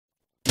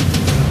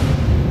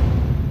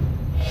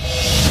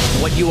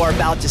What you are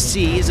about to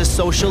see is a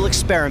social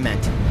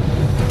experiment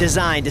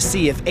designed to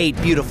see if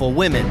 8 beautiful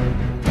women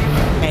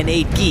and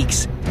 8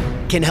 geeks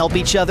can help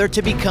each other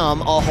to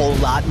become a whole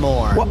lot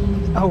more.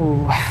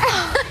 Oh.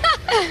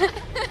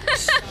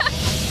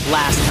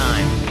 Last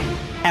time,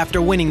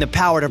 after winning the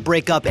power to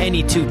break up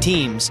any 2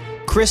 teams,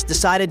 Chris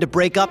decided to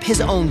break up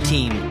his own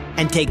team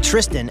and take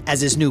Tristan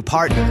as his new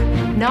partner.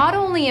 Not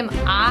only am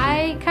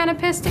I kind of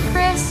pissed at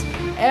Chris,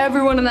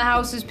 everyone in the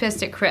house is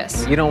pissed at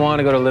Chris. You don't want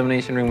to go to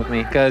elimination room with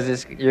me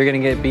because you're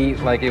going to get beat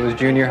like it was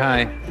junior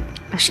high.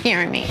 You're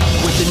scaring me.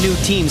 With the new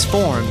teams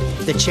formed,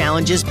 the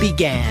challenges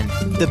began.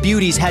 The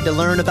beauties had to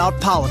learn about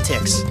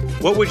politics.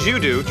 What would you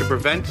do to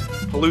prevent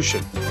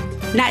pollution?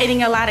 Not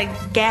eating a lot of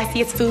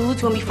gaseous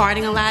foods, when we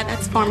farting a lot,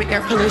 that's forming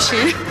air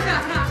pollution.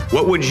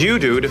 What would you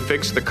do to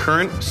fix the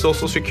current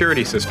Social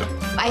Security system?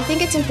 I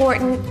think it's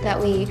important that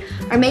we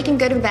are making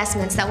good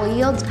investments that will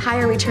yield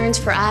higher returns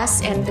for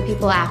us and the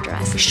people after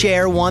us.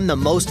 Cher won the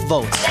most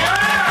votes,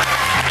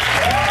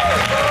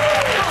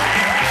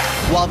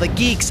 while the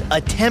geeks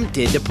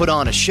attempted to put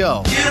on a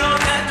show. You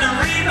don't have to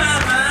read my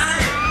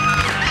mind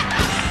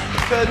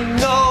to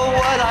know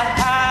what I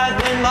had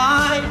in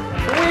mind.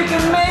 We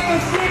can make a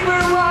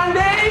secret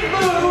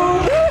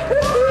rendezvous.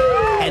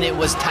 And it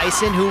was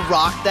Tyson who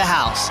rocked the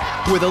house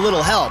with a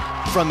little help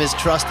from his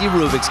trusty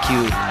Rubik's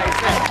Cube.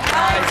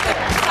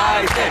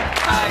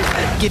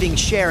 Tyson. Giving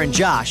Cher and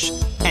Josh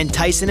and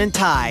Tyson and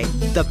Ty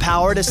the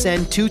power to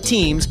send 2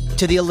 teams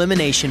to the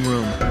elimination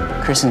room.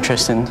 Chris and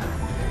Tristan.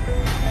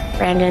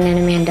 Brandon and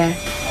Amanda.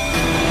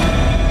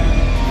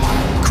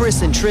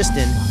 Chris and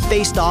Tristan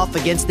faced off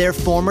against their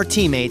former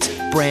teammates,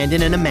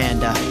 Brandon and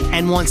Amanda.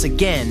 And once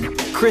again,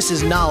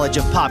 Chris's knowledge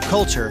of pop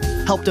culture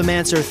helped him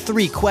answer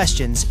 3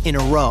 questions in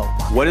a row.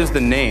 What is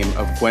the name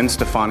of Gwen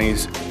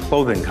Stefani's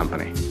clothing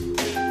company?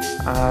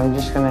 I'm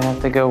just going to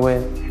have to go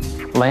with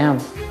Lamb.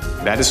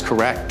 That is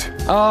correct.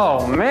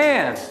 Oh,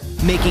 man.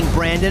 Making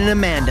Brandon and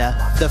Amanda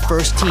the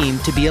first team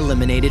to be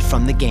eliminated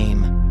from the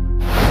game.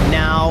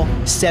 Now,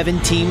 7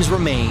 teams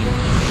remain.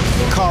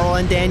 Carl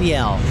and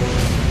Danielle,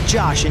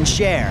 Josh and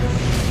Cher,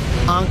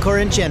 Encore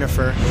and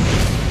Jennifer,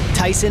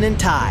 Tyson and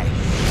Ty,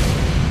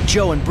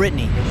 Joe and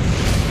Brittany,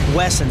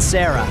 Wes and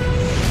Sarah,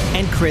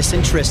 and Chris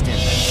and Tristan,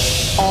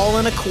 all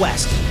in a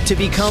quest to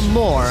become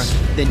more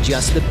than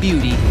just the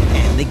beauty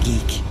and the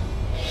geek.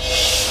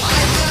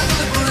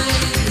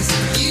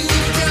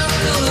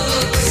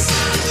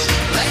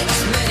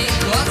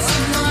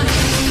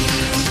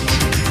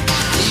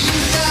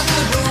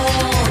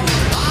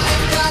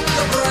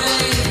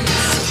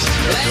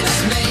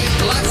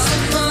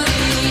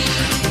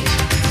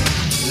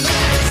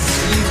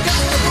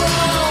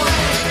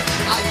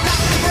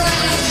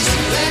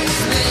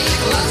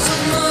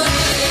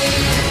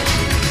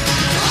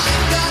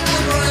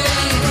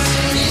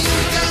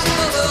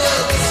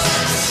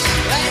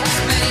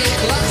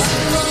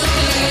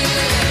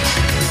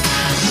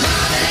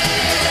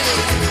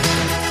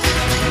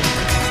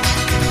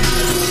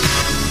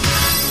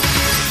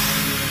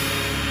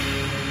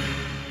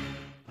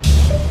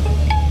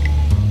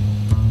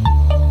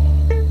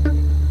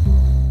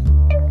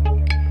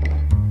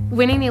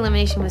 Winning the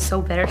elimination was so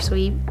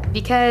bittersweet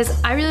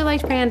because I really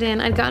liked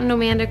Brandon. I'd gotten to know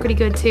Amanda pretty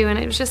good too, and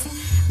it was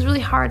really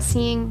hard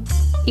seeing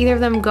either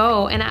of them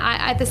go. And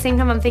at the same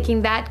time, I'm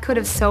thinking that could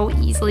have so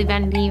easily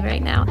been me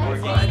right now.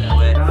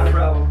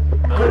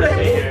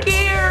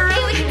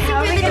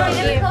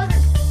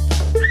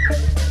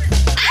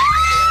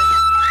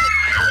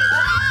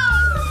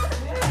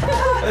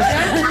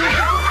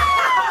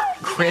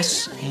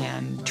 Chris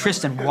and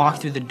Tristan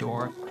walked through the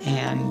door,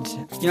 and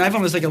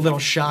everyone was like a little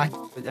shocked.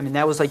 I mean,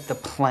 that was like the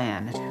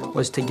plan,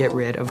 was to get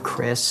rid of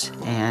Chris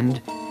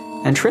and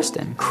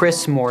Tristan.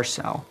 Chris more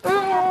so.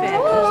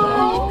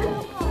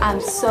 I'm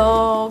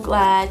so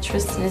glad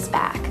Tristan is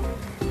back.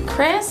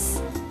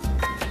 Chris?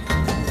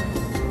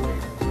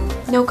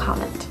 No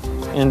comment.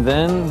 And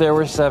then there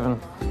were 7.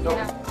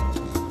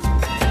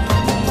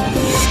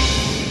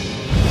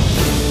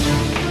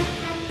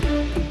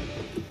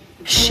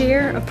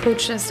 Cher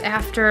approached us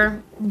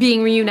after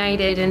being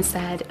reunited and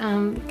said,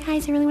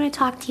 guys, I really want to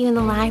talk to you in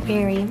the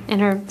library, in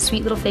her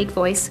sweet little fake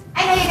voice.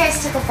 I know you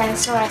guys took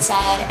offense to what I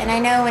said, and I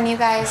know when you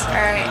guys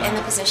are in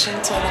the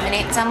position to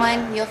eliminate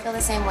someone, you'll feel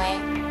the same way.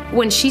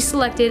 When she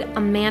selected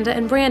Amanda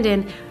and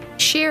Brandon,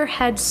 Cher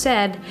had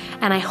said,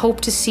 and I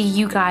hope to see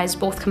you guys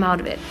both come out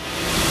of it.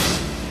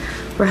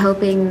 We're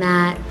hoping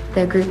that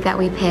the group that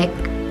we pick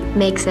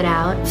makes it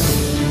out.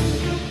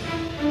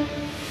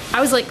 I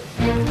was like,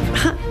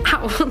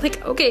 how?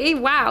 Like, okay,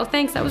 wow,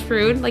 thanks, that was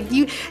rude. Like,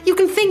 you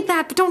can think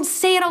that, but don't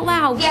say it out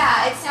loud.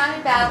 Yeah, it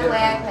sounded bad the way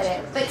I put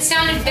it. But It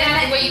sounded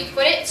bad the way you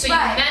put it, so you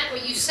meant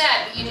what you said,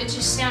 but it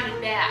just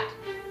sounded bad.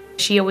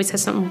 She always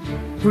has something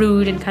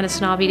rude and kind of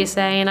snobby to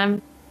say, and I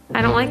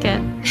don't like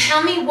it.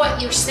 Tell me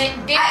what you're saying.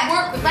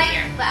 Work with me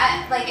here.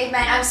 It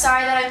meant, I'm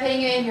sorry that I'm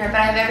putting you in here, but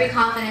I have every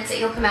confidence that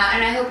you'll come out,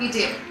 and I hope you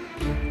do.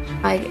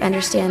 I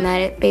understand that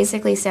it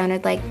basically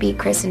sounded like beat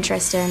Chris and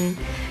Tristan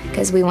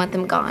because we want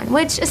them gone,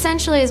 which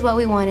essentially is what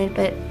we wanted,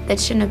 but that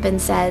shouldn't have been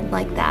said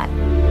like that.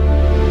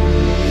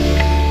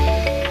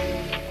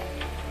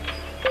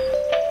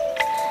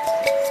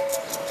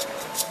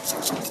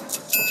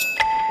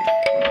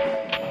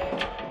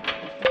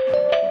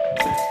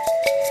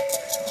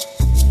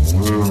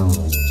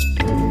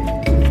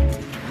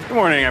 Good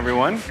morning,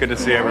 everyone. Good to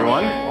see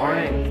everyone. Good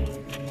morning.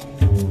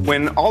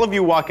 When all of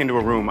you walk into a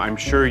room, I'm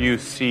sure you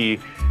see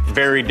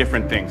very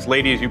different things.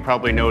 Ladies, you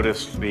probably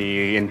notice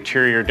the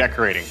interior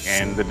decorating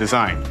and the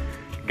design.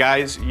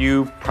 Guys,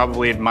 you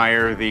probably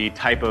admire the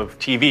type of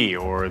TV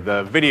or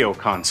the video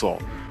console,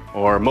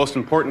 or most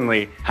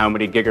importantly, how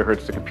many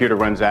gigahertz the computer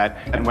runs at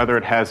and whether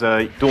it has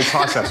a dual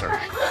processor.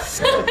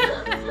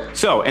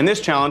 So, in this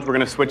challenge, we're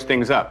going to switch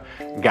things up.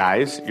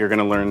 Guys, you're going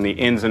to learn the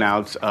ins and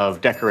outs of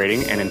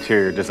decorating and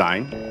interior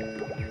design.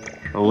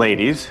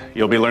 Ladies,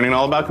 you'll be learning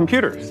all about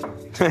computers.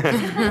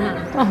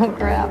 Oh,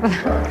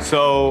 crap.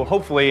 So,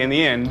 hopefully, in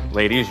the end,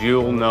 ladies,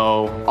 you'll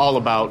know all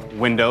about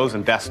Windows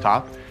and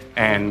desktop.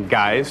 And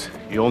guys,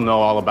 you'll know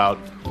all about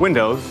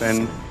Windows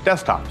and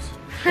desktops.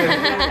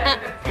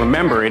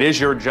 Remember, it is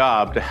your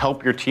job to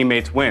help your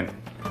teammates win,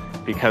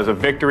 because a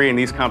victory in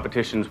these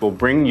competitions will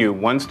bring you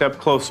one step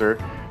closer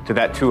to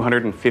that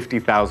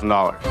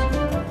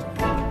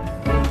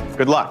 $250,000.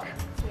 Good luck.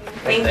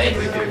 Thank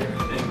you.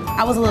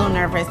 I was a little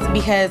nervous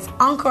because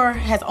Encore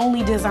has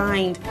only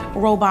designed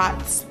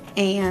robots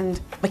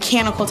and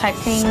mechanical type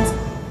things.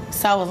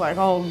 So I was like,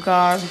 oh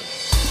God.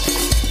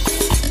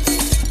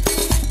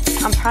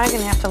 I'm probably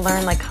gonna have to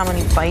learn like how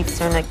many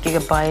bytes are in a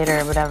gigabyte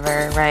or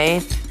whatever,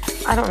 right?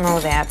 I don't know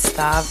that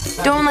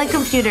stuff. Don't like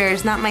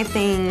computers, not my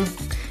thing.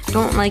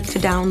 Don't like to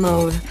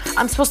download.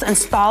 I'm supposed to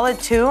install it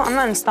too? I'm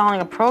not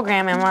installing a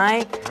program, am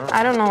I?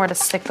 I don't know where to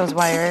stick those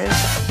wires.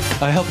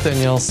 I helped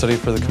Danielle study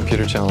for the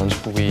computer challenge.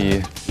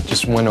 We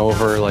just went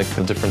over like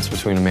the difference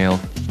between a male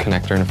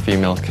connector and a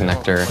female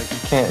connector.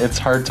 It's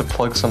hard to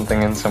plug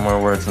something in somewhere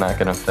where it's not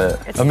gonna fit.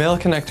 A male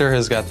connector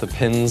has got the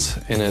pins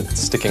in it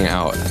sticking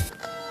out.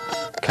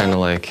 Kind of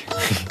like,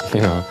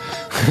 you know,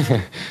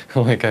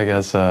 like I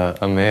guess a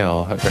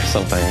male or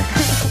something.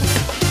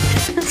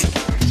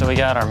 So we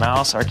got our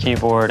mouse, our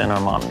keyboard, and our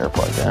monitor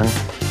plugged in.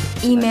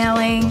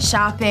 Emailing,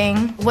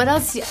 shopping. What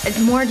else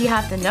more do you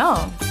have to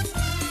know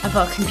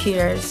about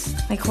computers?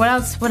 Like, what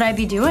else would I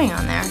be doing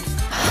on there?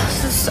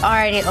 This is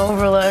already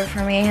overload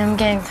for me. I'm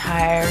getting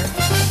tired.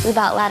 We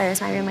bought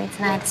letters, my roommates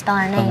and I, to spell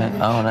our name.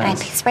 Oh, nice. And I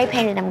spray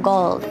painted them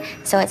gold,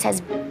 so it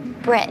says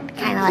Brit,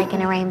 kind of like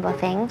in a rainbow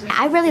thing.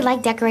 I really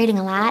like decorating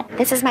a lot.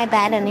 This is my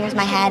bed, and here's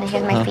my head, and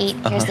here's my feet,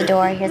 here's the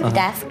door, here's the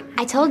desk.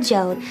 I told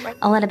Joe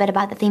a little bit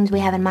about the themes we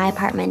have in my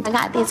apartment. I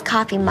got these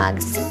coffee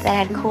mugs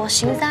that had cool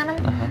shoes on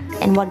them,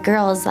 and what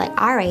girls like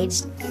our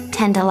age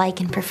tend to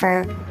like and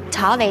prefer.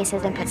 Tall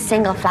vases and put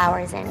single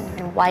flowers in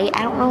white.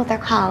 I don't know what they're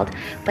called,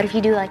 but if you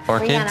do like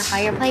three on a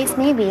fireplace,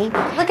 maybe.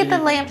 Look at the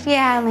lamps,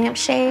 lamp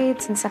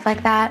shades and stuff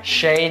like that.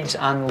 Shades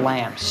on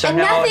lamps, so And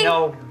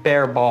no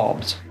bare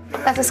bulbs.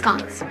 That's a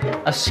sconce.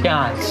 A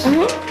sconce.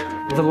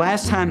 The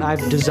last time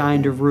I've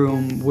designed a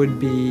room would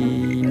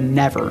be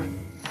never.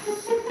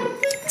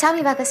 Tell me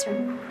about this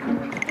room.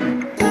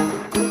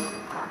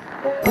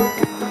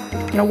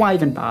 You know, why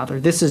even bother?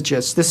 This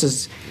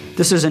is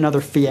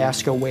another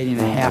fiasco waiting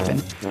to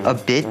happen. A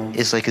bit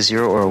is like a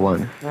 0 or a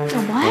 1. A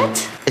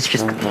what? It's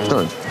just,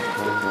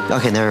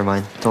 okay, never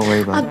mind. Don't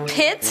worry about it. A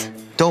pit?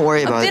 Don't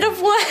worry about it. A bit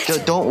of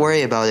what? Don't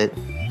worry about it.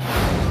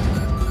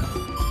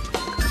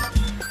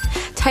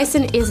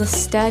 Tyson is a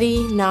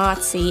study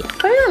Nazi.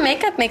 Putting on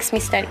makeup makes me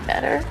study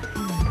better.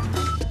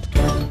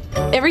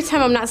 Every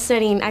time I'm not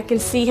studying, I can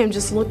see him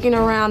just looking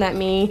around at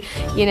me,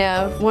 you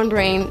know,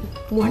 wondering,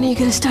 when are you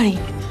gonna study?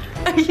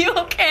 Are you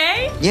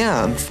okay?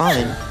 Yeah, I'm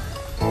fine.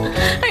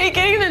 Are you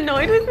getting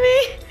annoyed with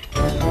me?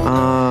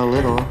 A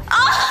little.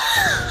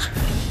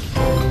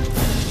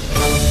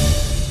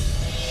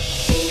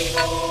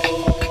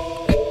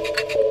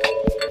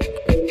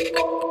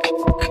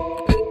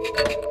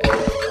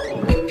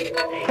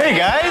 Hey,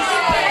 guys.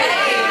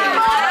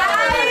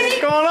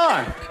 What's going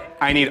on?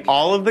 I need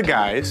all of the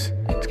guys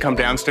to come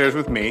downstairs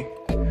with me.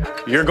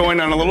 You're going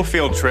on a little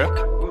field trip,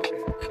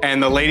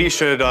 and the ladies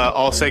should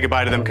all say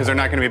goodbye to them because they're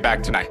not going to be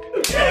back tonight.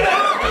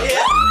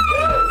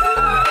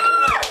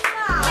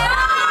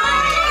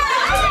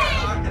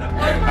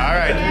 All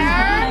right.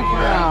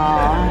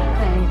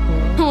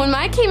 When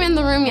Mike came in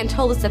the room and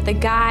told us that the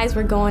guys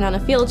were going on a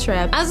field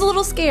trip, I was a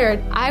little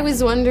scared. I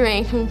was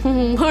wondering,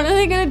 what are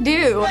they gonna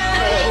do? Say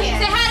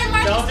hi to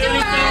Martha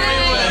Stewart!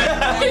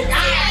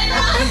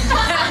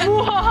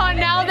 Whoa,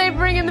 now they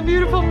bring in the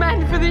beautiful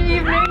men for the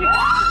evening.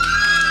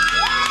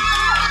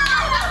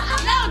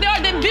 No,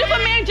 the beautiful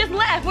man just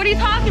left. What are you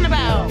talking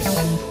about?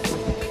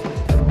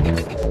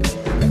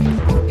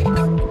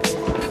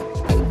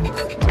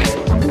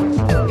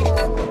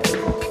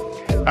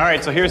 All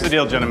right, so here's the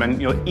deal, gentlemen.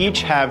 You'll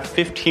each have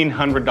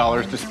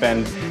 $1,500 to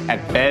spend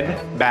at Bed,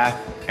 Bath,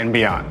 &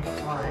 Beyond.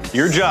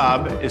 Your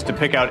job is to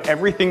pick out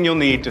everything you'll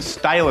need to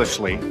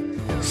stylishly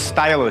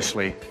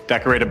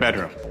decorate a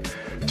bedroom.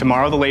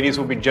 Tomorrow, the ladies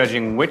will be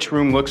judging which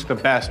room looks the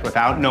best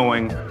without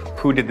knowing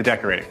who did the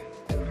decorating.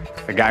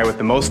 The guy with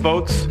the most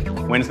votes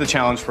wins the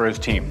challenge for his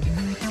team.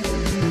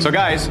 So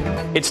guys,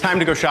 it's time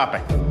to go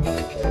shopping.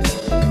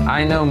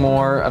 I know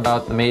more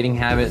about the mating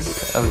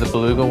habits of the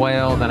beluga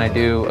whale than I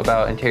do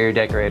about interior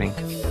decorating.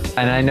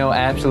 And I know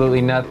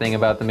absolutely nothing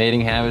about the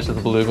mating habits of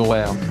the beluga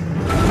whale.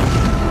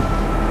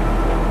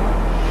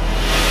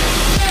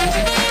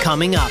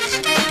 Coming up,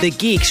 the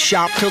geeks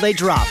shop till they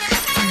drop.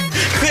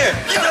 Clear.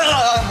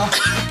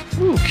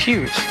 Ooh,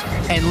 cute.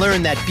 And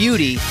learn that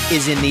beauty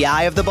is in the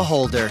eye of the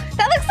beholder.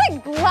 That looks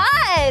like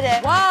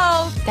blood.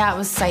 Whoa. That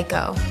was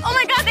psycho. Oh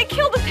my God, they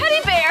killed the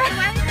teddy bear.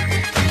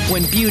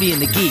 When Beauty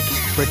and the Geek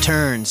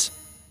returns.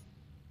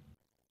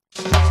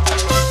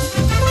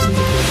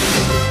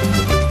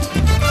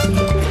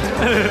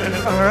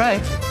 All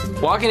right.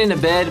 Walking into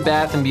Bed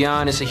Bath &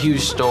 Beyond is a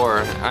huge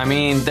store. I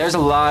mean, there's a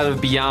lot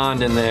of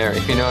beyond in there,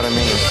 if you know what I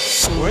mean.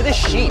 Where are the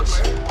sheets?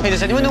 Hey,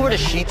 does anyone know where the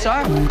sheets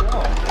are?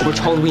 We're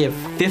told we have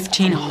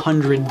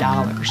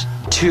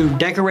 $1,500 to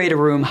decorate a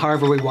room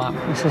however we want.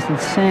 This is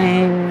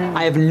insane.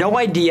 I have no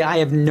idea. I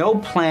have no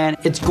plan.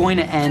 It's going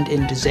to end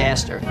in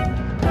disaster.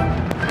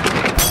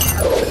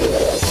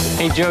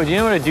 Hey, Joe, do you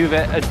know what a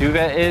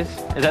duvet is?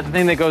 Is that the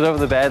thing that goes over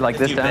the bed like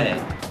this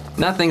time?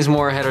 Nothing's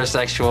more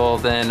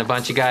heterosexual than a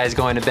bunch of guys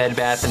going to Bed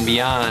Bath &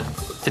 Beyond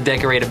to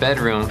decorate a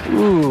bedroom.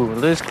 Ooh,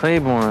 Liz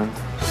Claiborne.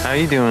 How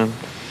you doing?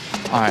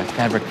 All right,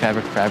 fabric.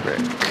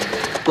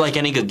 Like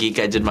any good geek,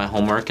 I did my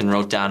homework and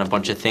wrote down a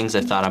bunch of things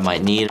I thought I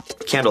might need.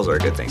 Candles are a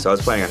good thing, so I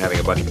was planning on having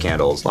a bunch of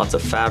candles. Lots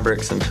of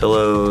fabrics and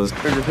pillows.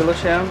 Are there pillow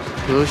shams?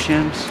 Pillow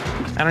shams?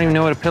 I don't even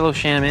know what a pillow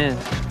sham is.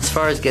 As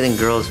far as getting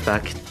girls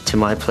back to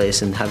my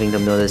place and having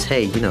them notice,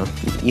 hey, you know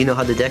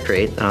how to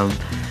decorate. I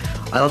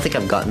don't think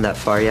I've gotten that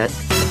far yet.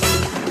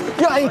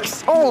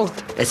 Yikes! Oh!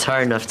 It's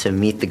hard enough to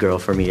meet the girl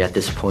for me at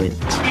this point.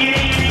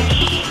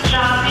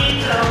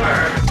 Shopping's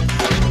over.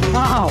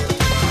 Wow.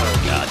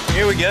 Oh, God.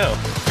 Here we go.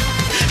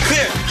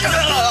 Clear.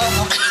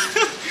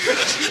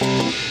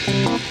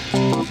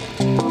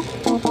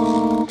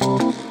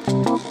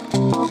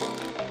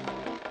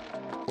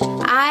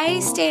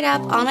 I stayed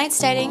up all night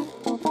studying.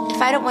 If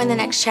I don't win the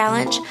next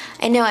challenge,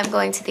 I know I'm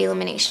going to the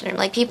elimination room.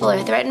 Like, people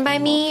are threatened by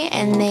me,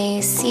 and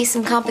they see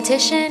some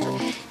competition,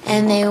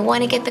 and they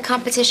want to get the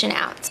competition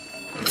out.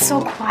 It's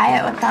so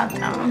quiet without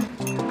them.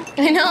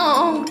 I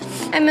know.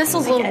 I miss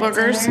those little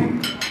boogers.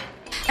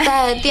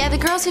 But the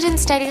girls who didn't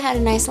study had a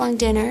nice long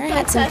dinner,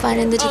 had some fun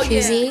in the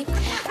jacuzzi,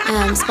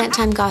 spent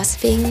time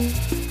gossiping.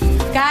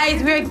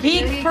 Guys, we're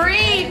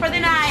geek-free for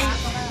the night.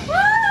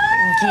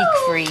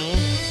 Geek-free.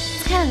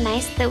 It's kind of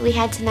nice that we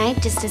had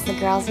tonight just as the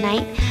girls'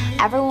 night.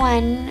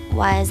 Everyone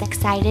was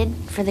excited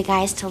for the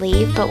guys to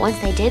leave, but once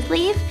they did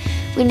leave,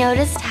 we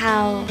noticed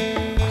how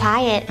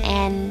quiet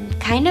and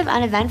kind of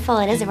uneventful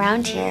it is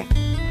around here.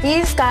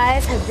 These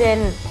guys have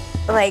been,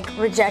 like,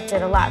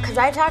 rejected a lot. Because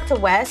I talked to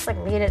Wes, like,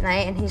 late at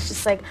night, and he's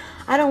just like,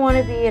 I don't want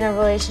to be in a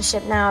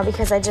relationship now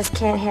because I just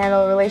can't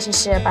handle a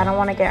relationship. I don't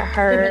want to get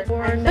hurt.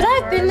 But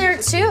I've been there,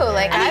 too.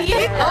 Like, I've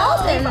been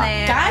all in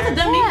there. Guys have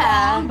done me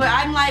wrong, but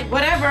I'm like,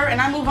 whatever, and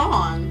I move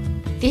on.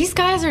 These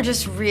guys are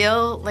just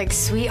real, like,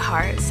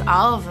 sweethearts,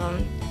 all of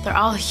them. They're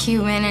all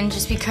human, and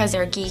just because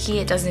they're geeky,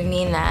 it doesn't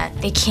mean that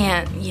they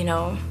can't, you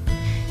know,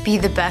 be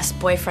the best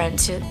boyfriend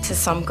to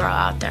some girl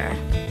out there.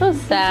 So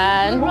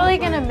sad. I'm really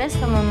gonna miss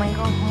them when I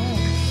go home.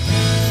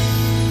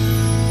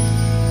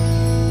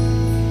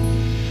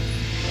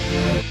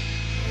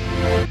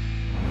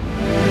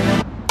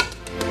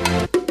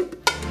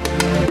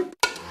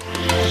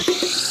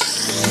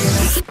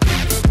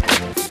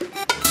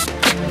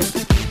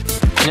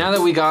 Now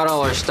that we got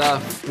all our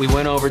stuff, we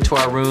went over to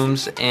our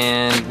rooms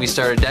and we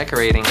started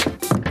decorating.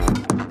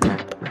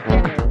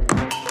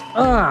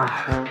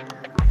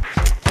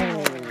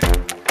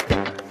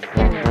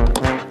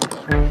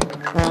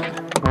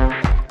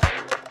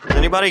 Has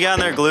anybody gotten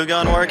their glue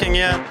gun working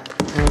yet?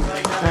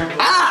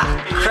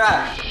 Ah!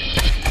 Crap!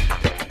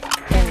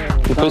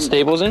 You put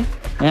staples in?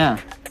 Yeah.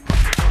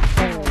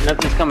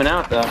 Nothing's coming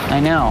out though.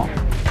 I know.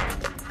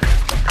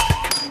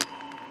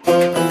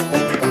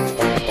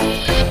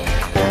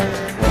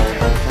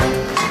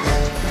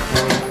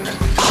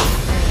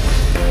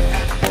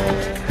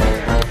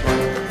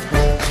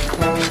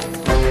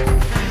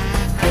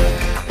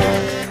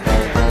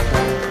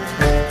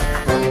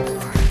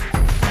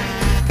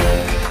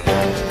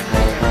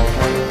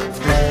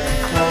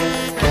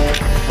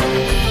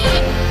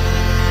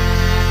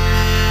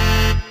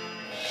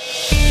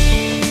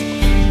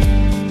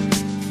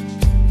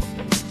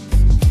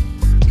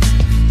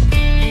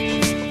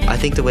 I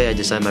think the way I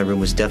designed my room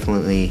was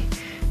definitely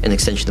an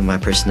extension of my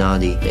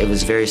personality. It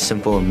was very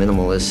simple and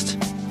minimalist.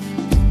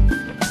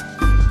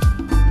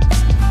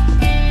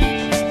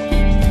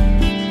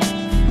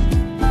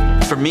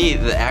 For me,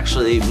 the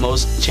actually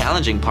most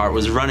challenging part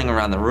was running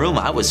around the room.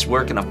 I was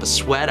working up a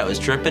sweat, I was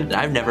dripping.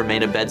 I've never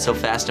made a bed so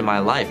fast in my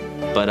life.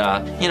 But,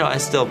 you know, I'm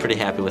still pretty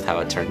happy with how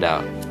it turned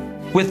out.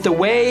 With the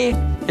way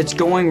it's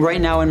going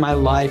right now in my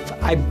life,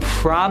 I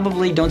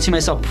probably don't see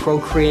myself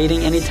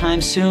procreating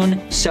anytime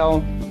soon.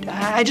 So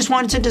I just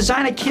wanted to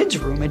design a kid's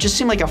room. It just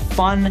seemed like a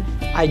fun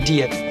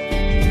idea.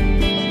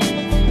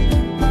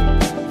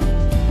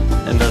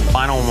 In the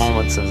final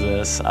moments of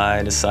this,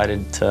 I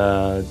decided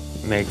to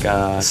make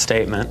a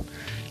statement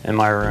in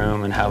my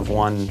room and have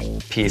one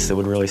piece that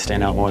would really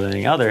stand out more than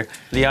any other.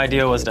 The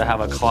idea was to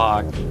have a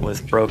clock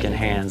with broken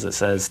hands that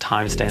says,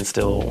 "Time stands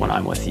still when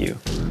I'm with you."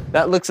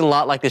 That looks a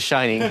lot like The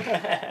Shining.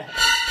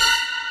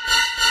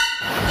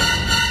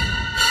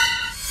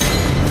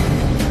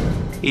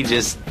 He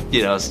just,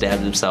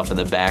 stabbed himself in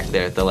the back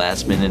there at the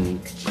last minute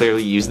and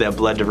clearly used that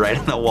blood to write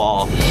on the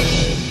wall.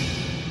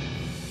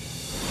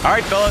 All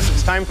right, fellas,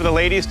 it's time for the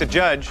ladies to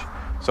judge,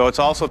 so it's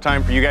also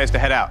time for you guys to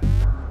head out.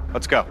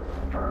 Let's go.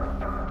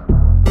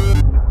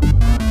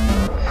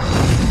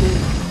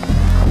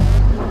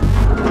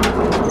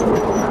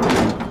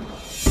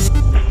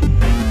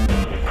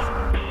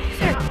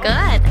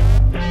 Good.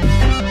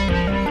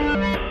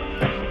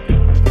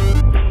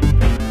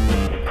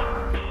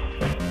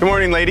 Good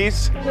morning,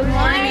 ladies. Good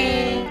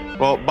morning.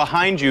 Well,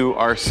 behind you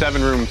are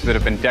 7 rooms that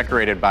have been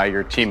decorated by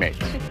your teammates.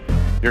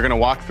 You're gonna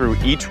walk through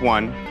each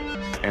one,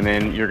 and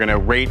then you're gonna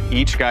rate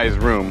each guy's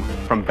room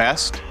from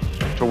best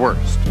to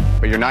worst.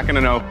 But you're not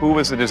gonna know who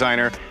was the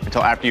designer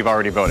until after you've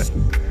already voted.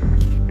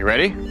 You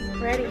ready?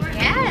 Ready.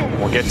 Yes.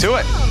 We'll get to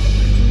it.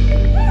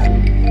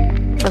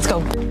 Let's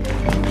go.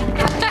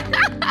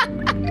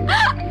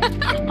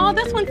 Oh,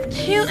 this one's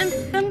cute and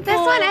simple. This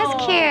one is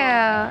cute.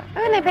 Oh,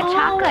 and they put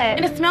chocolate.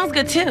 And it smells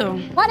good too.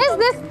 What is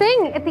this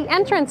thing at the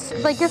entrance?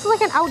 Like, this is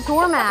like an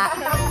outdoor mat.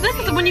 This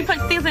is when you put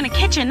things in a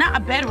kitchen, not a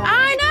bedroom.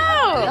 I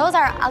know. Those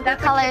are ugly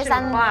colors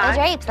on the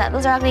drapes.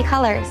 Those are ugly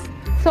colors.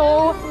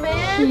 So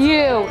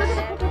cute.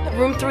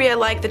 Room 3, I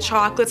like the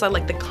chocolates, I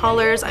like the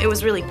colors. It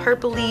was really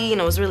purpley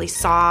and it was really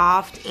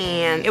soft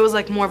and it was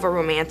like more of a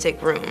romantic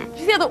room.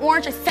 You see how the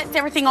orange just sets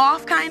everything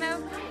off, kind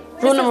of?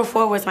 Room number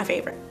 4 was my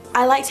favorite.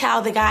 I liked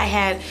how the guy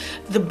had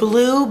the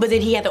blue, but then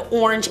he had the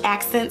orange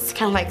accents to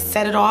kind of like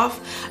set it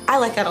off. I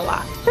like that a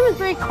lot. It was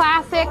very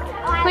classic.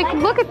 Like,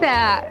 look at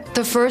that.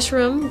 The first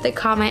room that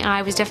caught my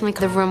eye was definitely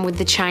the room with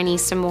the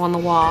Chinese symbol on the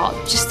wall.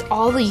 Just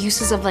all the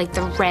uses of like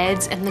the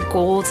reds and the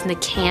golds and the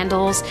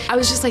candles. I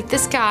was just like,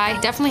 this guy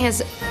definitely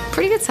has a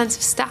pretty good sense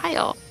of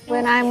style.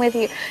 When I'm with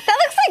you. That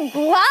looks like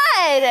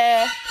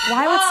blood.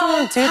 Why would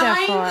someone do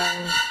that for?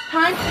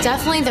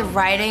 Definitely the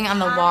writing on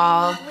the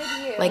wall,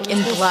 like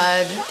in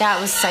blood, that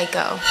was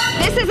psycho.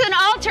 This is an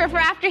altar for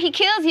after he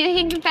kills you, he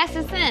can confess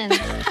his sins.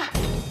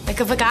 Like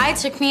if a guy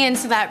took me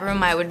into that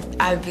room, I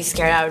would be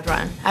scared. I would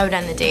run. I would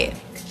end the date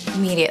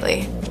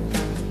immediately.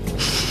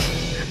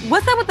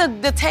 What's up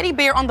with the teddy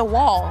bear on the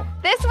wall?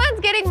 This one's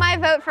getting my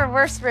vote for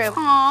worst room.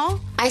 Aww.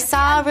 I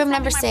saw room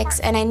number 6,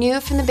 and I knew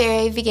from the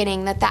very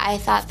beginning that I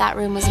thought that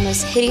room was the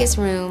most hideous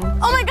room.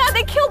 Oh my God,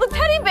 they killed the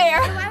teddy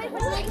bear.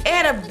 It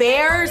had a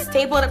bear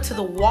stapled up to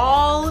the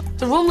wall.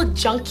 The room looked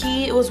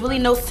junky. It was really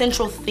no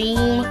central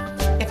theme.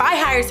 If I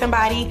hired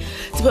somebody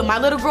to put my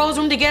little girl's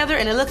room together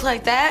and it looked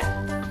like that,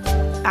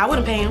 I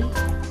wouldn't pay him.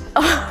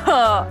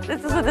 Oh,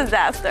 this is a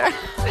disaster.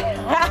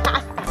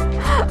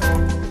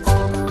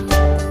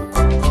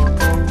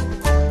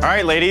 All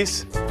right,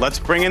 ladies, let's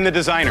bring in the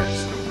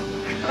designers.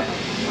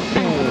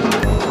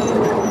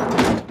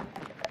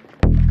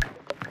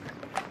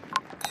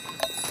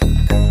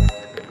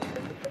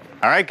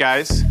 All right,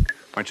 guys, why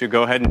don't you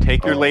go ahead and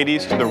take your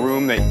ladies to the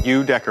room that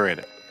you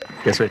decorated.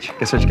 Guess which?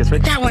 Guess which? Guess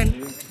which? That one.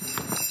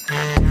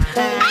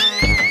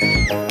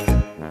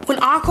 When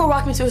Encore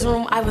walked me to his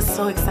room, I was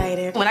so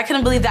excited. When I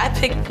couldn't believe that I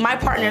picked my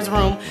partner's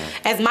room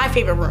as my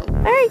favorite room.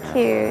 Very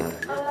cute.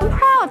 I'm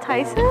proud,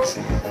 Tyson.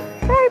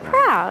 Very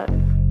proud.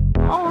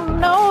 Oh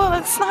no,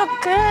 that's not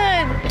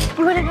good.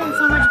 You would have done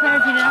so much better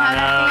if you didn't have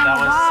that thing on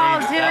the wall,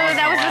 dude.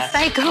 That was a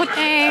psycho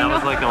thing. That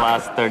was like the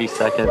last 30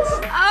 seconds. Oh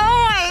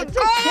my God. It's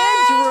a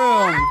kid's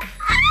room.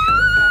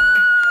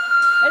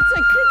 It's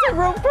a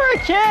room for a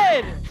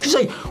kid. She's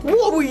like,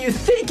 what were you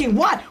thinking?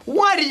 Why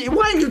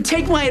didn't you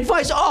take my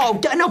advice? Oh,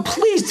 no,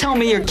 please tell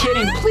me you're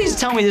kidding. Please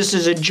tell me this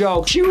is a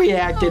joke. She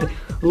reacted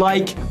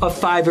like a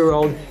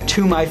 5-year-old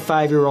to my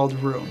 5-year-old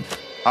room.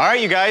 All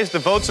right, you guys, the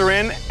votes are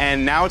in,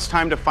 and now it's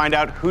time to find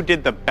out who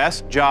did the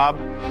best job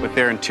with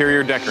their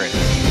interior decorating.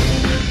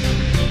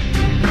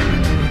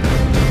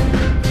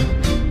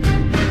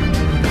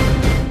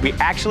 We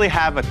actually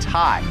have a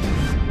tie.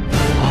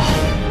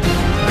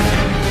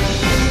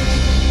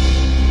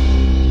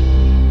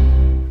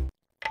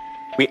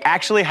 We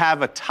actually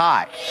have a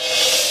tie.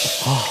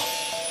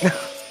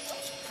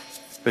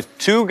 The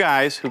 2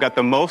 guys who got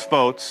the most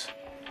votes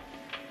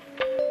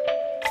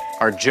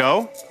are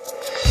Joe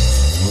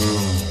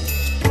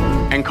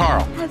and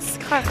Carl. That's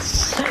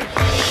gross.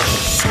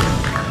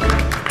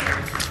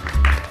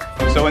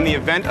 So in the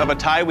event of a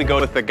tie, we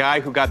go with the guy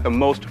who got the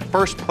most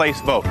first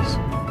place votes.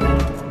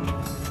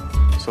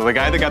 So the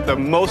guy that got the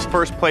most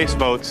first place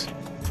votes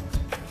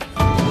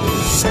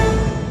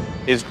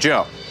is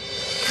Joe.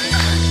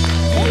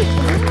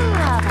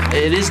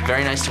 It is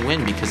very nice to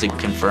win because it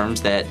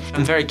confirms that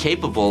I'm very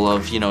capable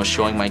of,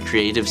 showing my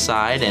creative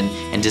side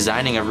and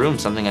designing a room,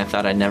 something I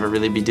thought I'd never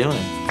really be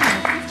doing.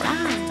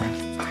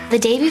 The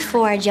day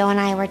before, Joe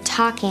and I were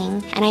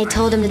talking, and I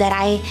told him that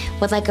I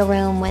would like a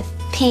room with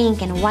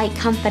pink and white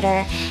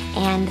comforter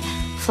and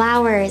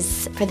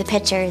flowers for the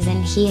pictures,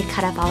 and he had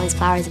cut up all these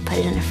flowers and put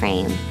it in a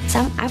frame.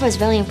 So I was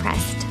really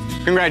impressed.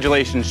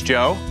 Congratulations,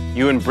 Joe.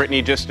 You and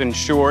Brittany just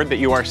ensured that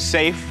you are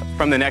safe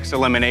from the next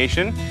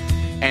elimination.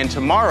 And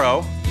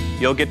tomorrow,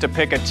 you'll get to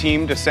pick a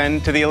team to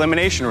send to the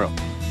elimination room.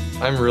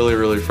 I'm really,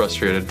 really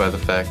frustrated by the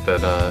fact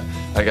that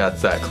I got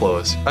that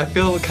close. I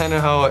feel kind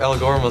of how Al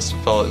Gore must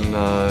have felt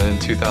in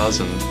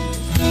 2000.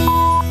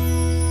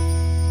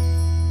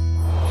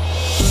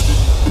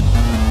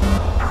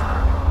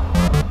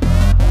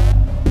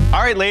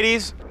 All right,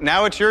 ladies,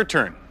 now it's your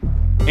turn.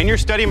 In your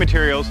study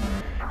materials,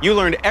 you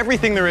learned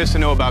everything there is to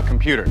know about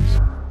computers.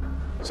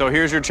 So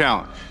here's your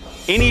challenge.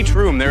 In each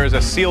room, there is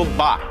a sealed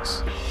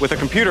box with a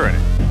computer in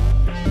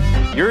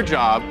it. Your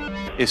job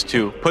is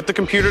to put the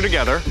computer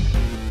together,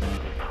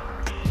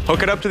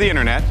 hook it up to the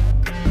internet,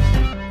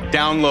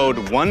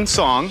 download one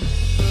song,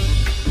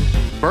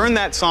 burn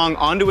that song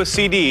onto a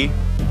CD,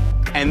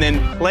 and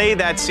then play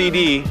that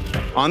CD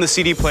on the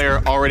CD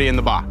player already in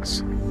the box.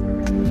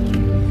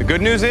 The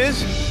good news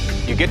is,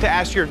 you get to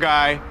ask your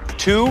guy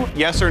 2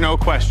 yes or no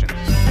questions.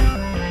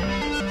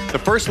 The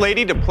first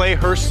lady to play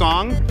her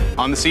song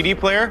on the CD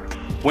player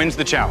wins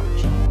the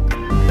challenge.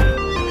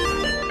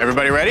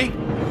 Everybody ready?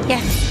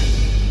 Yes.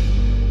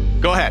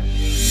 Go ahead.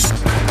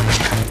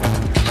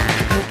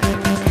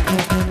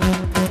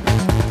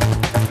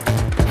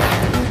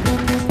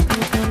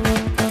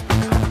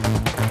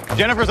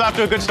 Jennifer's off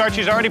to a good start.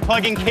 She's already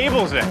plugging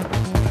cables in.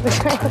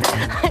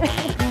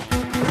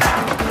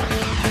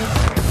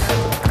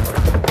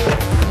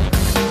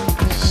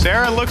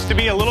 Sarah looks to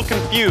be a little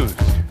confused.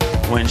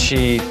 When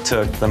she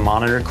took the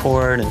monitor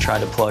cord and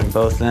tried to plug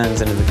both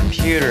ends into the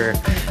computer,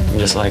 I'm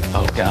just like,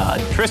 oh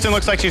God. Tristan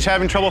looks like she's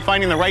having trouble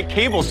finding the right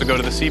cables to go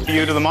to the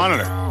CPU to the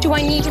monitor. Do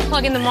I need to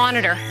plug in the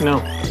monitor? No.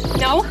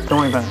 No? Don't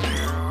worry about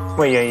it.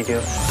 Wait, yeah, you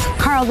do.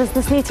 Carl, does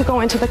this need to go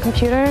into the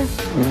computer?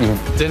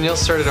 Mm-hmm. Danielle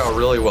started out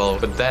really well,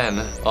 but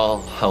then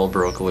all hell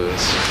broke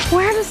loose.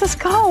 Where does this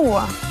go?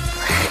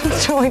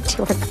 I don't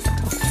idea where this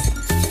goes.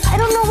 I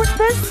don't know where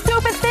this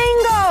stupid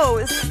thing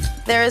goes.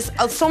 There's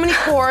so many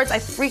cords. I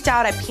freaked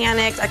out. I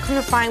panicked. I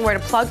couldn't find where to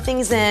plug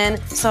things in.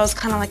 So I was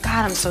kind of like,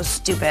 God, I'm so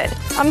stupid.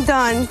 I'm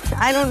done.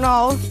 I don't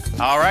know.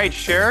 All right,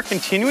 Cher,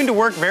 continuing to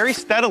work very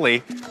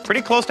steadily.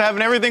 Pretty close to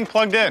having everything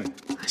plugged in.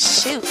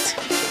 Shoot.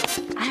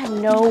 I have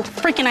no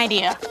freaking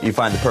idea. You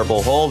find the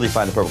purple hole, you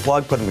find the purple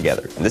plug, put them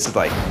together. And this is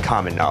like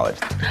common knowledge.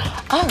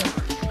 Oh,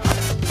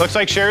 Looks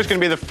like Cher's gonna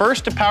be the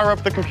first to power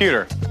up the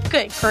computer.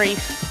 good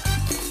grief.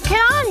 Get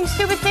on, you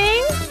stupid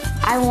thing.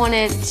 I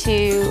wanted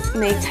to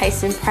make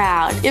Tyson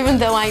proud, even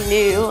though I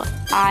knew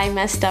I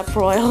messed up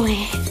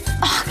royally.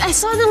 Oh, I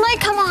saw the light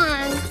come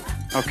on.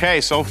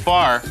 Okay, so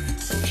far,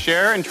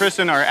 Cher and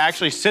Tristan are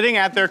actually sitting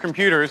at their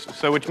computers,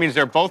 so which means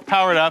they're both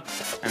powered up,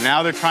 and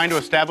now they're trying to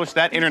establish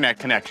that internet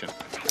connection. I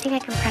think I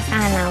can press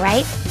on now,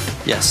 right?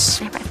 Yes.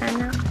 Can I press on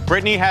now?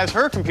 Brittany has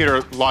her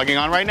computer logging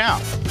on right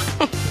now.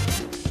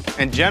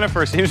 And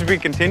Jennifer seems to be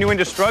continuing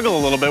to struggle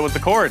a little bit with the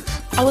cords.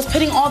 I was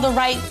putting all the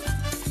right,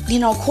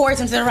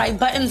 cords into the right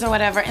buttons or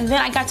whatever, and then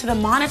I got to the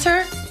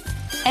monitor,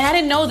 and I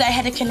didn't know that I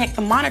had to connect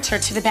the monitor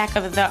to the back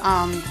of the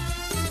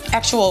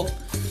actual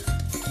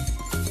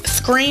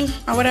screen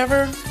or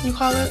whatever you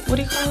call it. What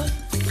do you call it?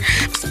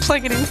 Just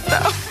plugging in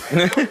stuff.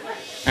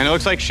 And it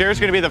looks like Cher's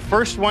gonna be the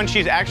first one.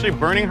 She's actually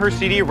burning her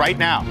CD right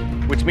now,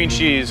 which means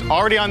she's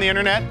already on the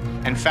internet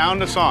and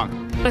found a song.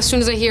 As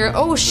soon as I hear,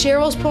 oh,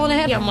 Cheryl's pulling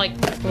ahead, I'm like,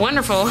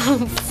 wonderful,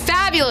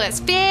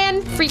 fabulous,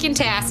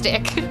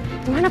 fan-freaking-tastic.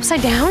 Am I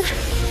upside down?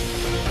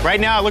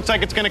 Right now, it looks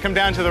like it's gonna come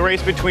down to the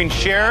race between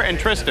Cher and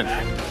Tristan.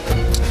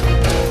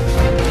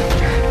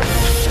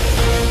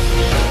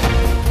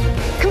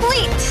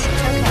 Complete.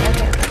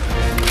 Okay.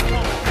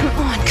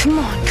 Come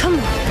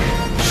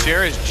on.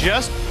 Cher has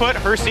just put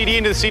her CD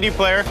into the CD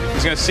player.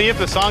 He's gonna see if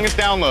the song is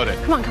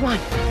downloaded. Come on.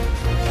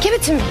 Give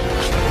it to me.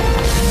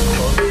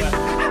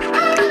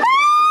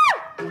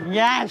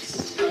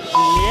 Yes.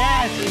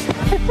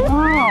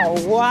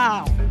 Oh,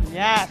 wow.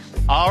 Yes.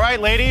 All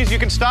right, ladies, you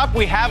can stop.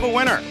 We have a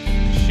winner.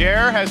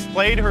 Cher has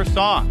played her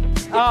song.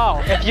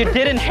 Oh, if you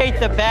didn't hate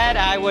the bed,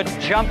 I would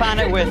jump on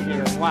it with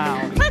you.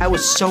 Wow. I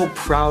was so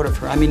proud of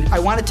her. I mean, I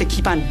wanted to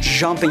keep on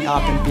jumping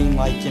up and being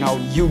like,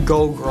 you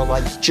go, girl.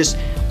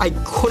 I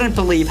couldn't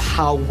believe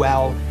how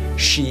well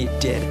she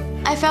did.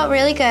 I felt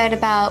really good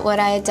about what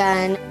I had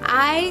done.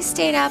 I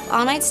stayed up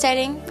all night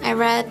studying. I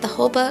read the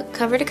whole book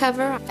cover to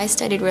cover. I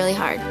studied really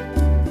hard.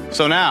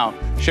 So now,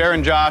 Cher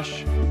and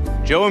Josh,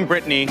 Joe and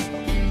Brittany,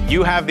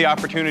 you have the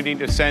opportunity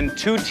to send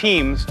 2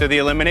 teams to the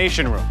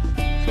elimination room.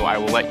 So I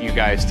will let you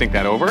guys think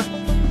that over,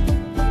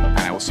 and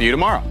I will see you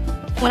tomorrow.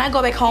 When I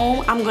go back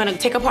home, I'm gonna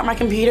take apart my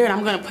computer and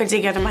I'm gonna put it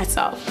together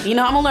myself. I'm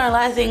gonna learn a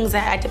lot of things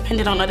that I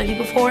depended on other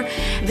people for.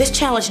 This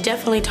challenge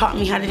definitely taught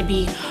me how to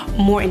be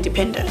more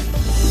independent.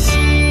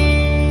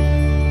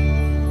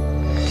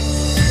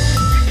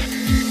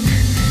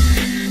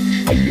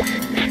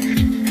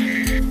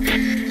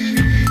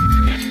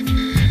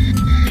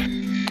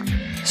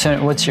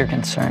 So what's your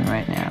concern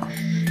right now?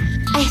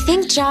 I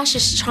think Josh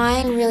is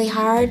trying really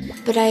hard,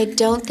 but I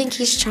don't think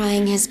he's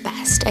trying his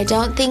best. I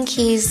don't think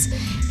he is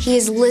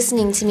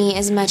listening to me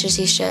as much as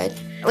he should.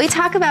 We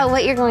talk about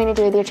what you're going to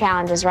do with your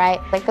challenges,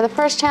 right? Like for the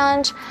first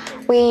challenge,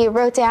 we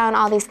wrote down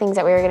all these things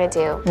that we were going to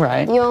do.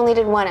 Right. You only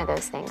did one of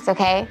those things,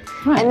 okay?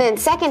 Right. And then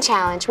second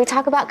challenge, we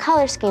talk about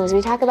color schemes.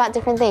 We talk about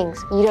different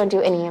things. You don't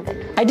do any of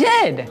it. I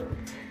did.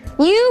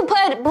 You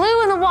put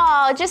blue in the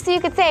wall just so you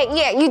could say,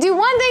 yeah, you do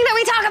one thing that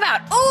we talk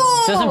about.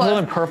 Ooh! Doesn't blue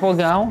and purple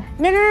go?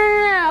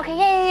 No.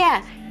 Okay,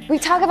 yeah. We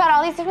talk about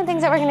all these different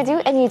things that we're gonna do,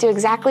 and you do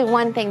exactly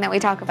one thing that we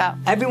talk about.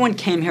 Everyone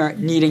came here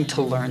needing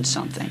to learn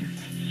something.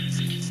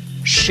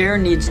 Cher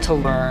needs to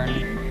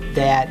learn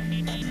that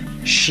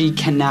she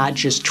cannot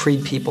just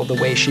treat people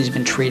the way she's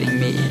been treating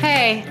me.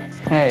 Hey.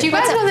 Do you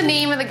guys know the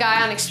name of the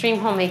guy on Extreme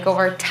Home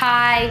Makeover?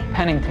 Ty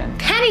Pennington.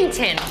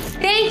 Pennington.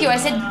 Thank you. I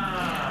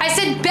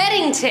said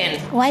Beddington.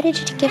 Why did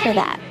you give her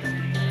that?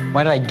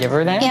 Why did I give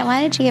her that? Yeah,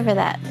 why did you give her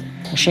that?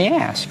 She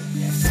asked.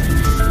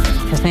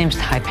 His name's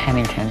Ty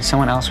Pennington.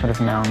 Someone else would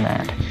have known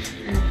that.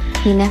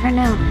 You never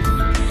know.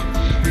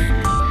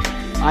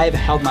 I have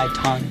held my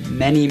tongue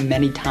many,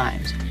 many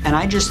times. And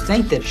I just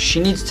think that she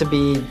needs to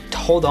be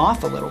told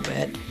off a little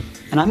bit.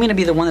 And I'm gonna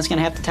be the one that's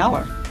gonna have to tell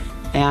her.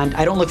 And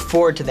I don't look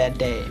forward to that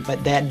day,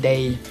 but that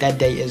day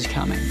is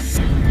coming.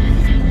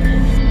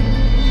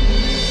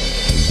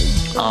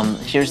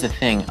 Here's the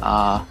thing.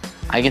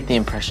 I get the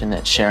impression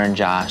that Cher and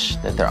Josh,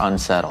 that they're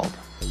unsettled.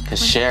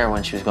 Because Cher,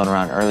 when she was going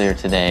around earlier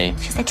today,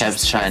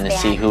 kept trying to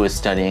see who was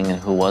studying and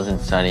who wasn't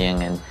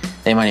studying, and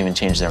they might even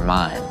change their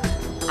mind.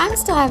 I'm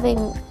still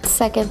having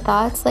second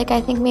thoughts. Like,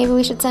 I think maybe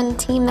we should send a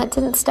team that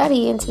didn't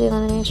study into the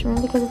elimination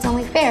room because it's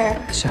only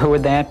fair. So who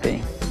would that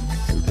be?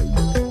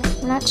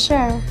 I'm not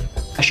sure.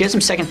 She had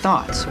some second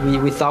thoughts.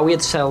 We thought we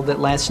had settled it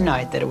last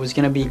night that it was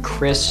going to be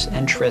Chris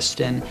and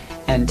Tristan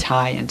and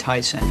Ty and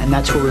Tyson, and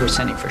that's who we were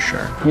sending for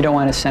sure. You don't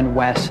want to send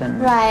Wes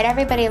and... Right,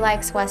 everybody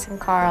likes Wes and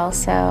Carl,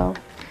 so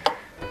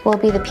we'll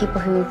be the people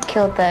who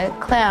killed the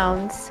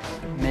clowns.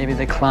 Maybe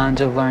the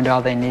clowns have learned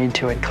all they need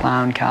to at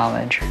clown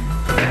college.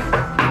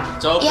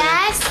 It's open.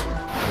 Yes?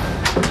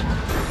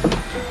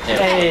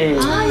 Hey.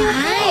 Oh,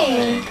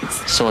 hi.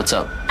 So what's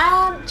up?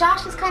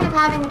 Josh is kind of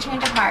having a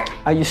change of heart.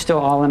 Are you still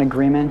all in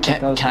agreement?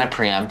 Can I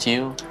preempt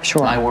you?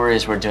 Sure. My worry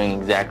is we're doing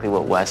exactly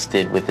what Wes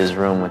did with his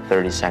room with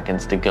 30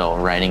 seconds to go,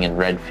 writing in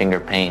red finger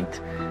paint,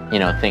 you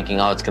know, thinking,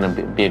 oh, it's going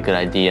to be a good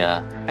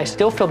idea. I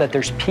still feel that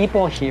there's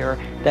people here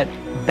that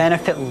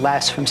benefit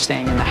less from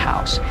staying in the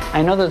house.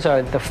 I know those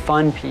are the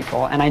fun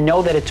people, and I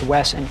know that it's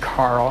Wes and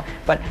Carl,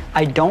 but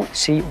I don't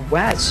see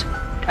Wes.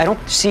 I don't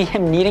see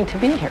him needing to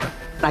be here.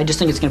 I just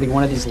think it's gonna be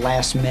one of these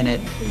last minute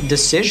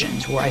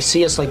decisions where I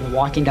see us like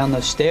walking down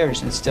those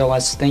stairs and still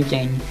us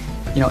thinking,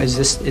 you know, is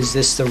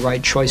this the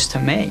right choice to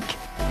make?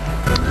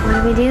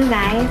 What do we do,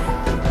 guys?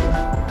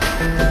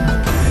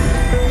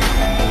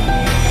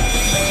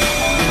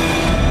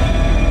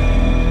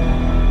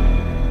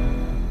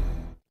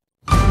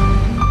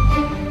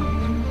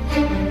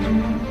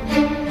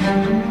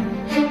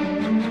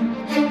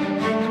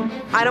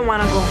 I don't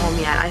want to go home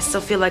yet. I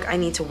still feel like I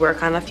need to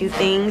work on a few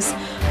things.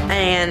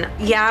 And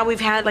yeah, we've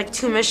had like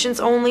 2 missions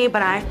only,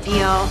 but I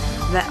feel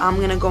that I'm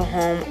gonna go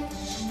home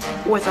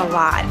with a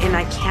lot, and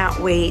I can't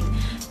wait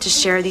to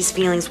share these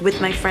feelings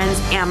with my friends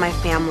and my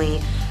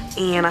family.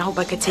 And I hope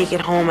I could take it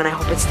home, and I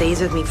hope it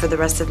stays with me for the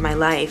rest of my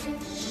life.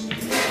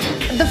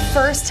 The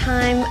first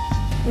time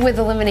with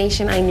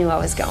elimination, I knew I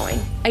was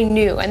going. I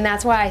knew, and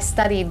that's why I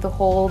studied the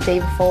whole day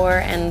before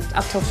and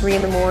up till 3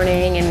 in the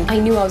morning, and I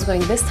knew I was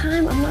going. This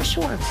time, I'm not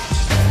sure.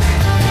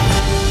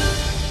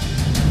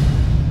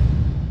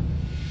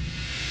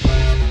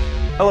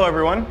 Hello,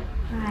 everyone.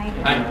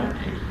 Hi.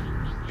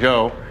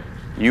 Joe,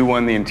 you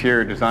won the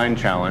interior design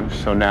challenge,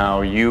 so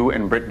now you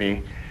and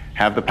Brittany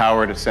have the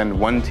power to send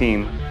one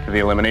team to the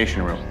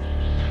elimination room.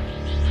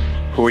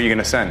 Who are you going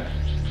to send?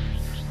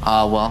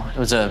 Well, it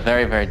was a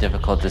very, very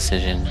difficult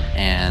decision,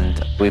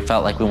 and we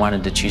felt like we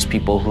wanted to choose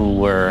people who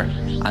were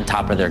on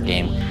top of their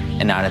game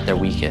and not at their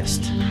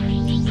weakest.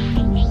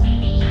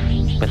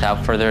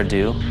 Without further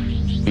ado,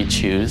 we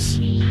choose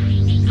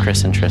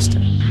Chris and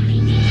Tristan.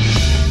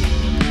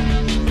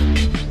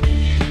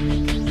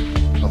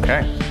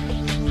 Okay,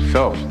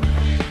 so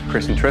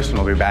Chris and Tristan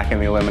will be back in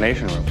the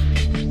elimination room.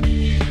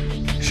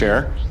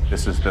 Cher,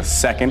 this is the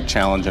second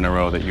challenge in a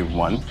row that you've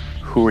won.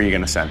 Who are you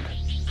going to send?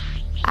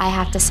 I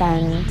have to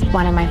send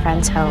one of my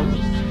friends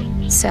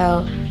home.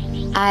 So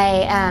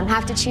I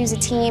have to choose a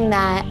team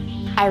that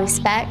I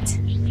respect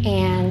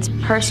and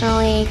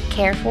personally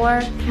care for.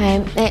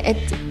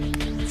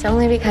 It's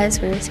only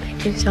because we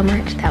respect you so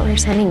much that we're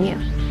sending you.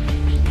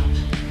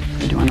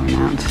 I do want to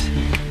announce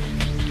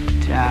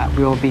that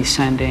we will be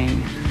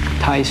sending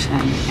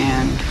Tyson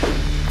and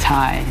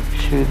Ty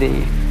to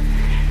the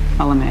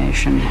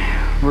elimination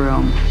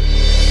room.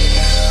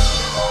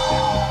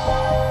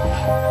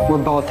 We're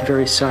both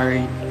very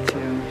sorry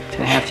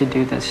to have to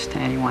do this to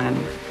anyone,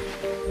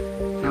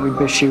 and we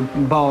wish you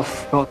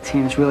both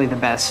teams really the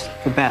best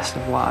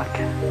of luck.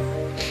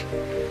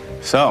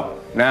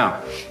 So,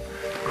 now,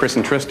 Chris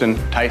and Tristan,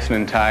 Tyson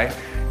and Ty,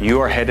 you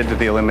are headed to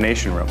the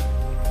elimination room.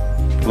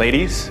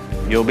 Ladies,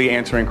 you'll be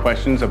answering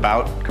questions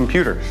about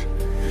computers.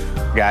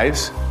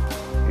 Guys,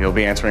 you'll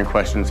be answering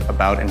questions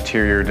about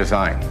interior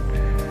design.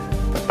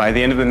 But by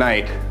the end of the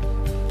night,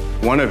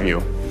 one of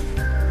you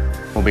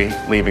will be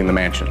leaving the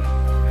mansion.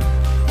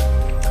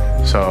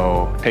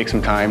 So take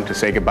some time to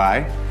say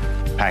goodbye,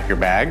 pack your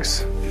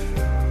bags,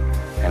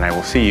 and I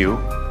will see you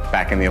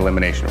back in the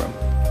elimination room.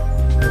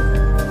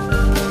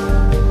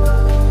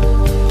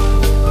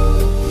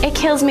 It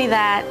kills me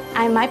that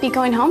I might be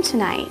going home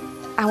tonight.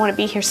 I want to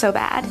be here so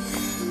bad,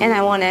 and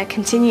I want to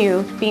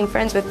continue being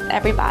friends with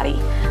everybody.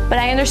 But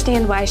I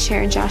understand why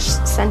Cher and Josh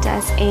sent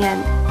us,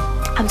 and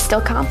I'm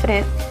still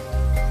confident,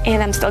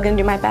 and I'm still going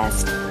to do my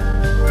best.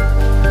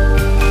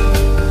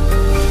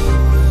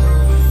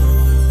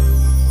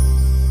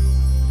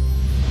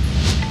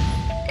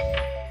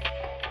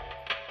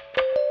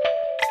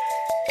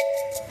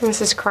 This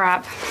is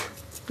crap.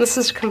 This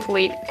is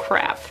complete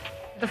crap.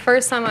 The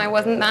first time I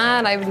wasn't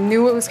mad, I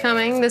knew it was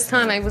coming. This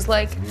time I was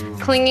like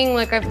clinging,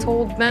 like I've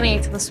told many,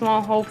 to the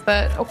small hope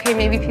that, okay,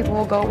 maybe people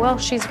will go, well,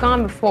 she's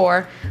gone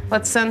before.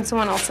 Let's send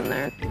someone else in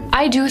there.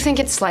 I do think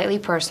it's slightly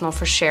personal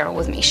for Cheryl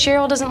with me.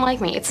 Cheryl doesn't like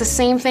me. It's the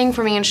same thing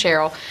for me and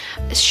Cheryl.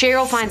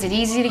 Cheryl finds it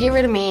easy to get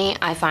rid of me.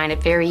 I find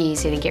it very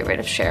easy to get rid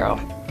of Cheryl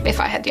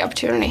if I had the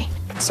opportunity.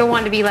 So I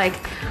wanted to be like,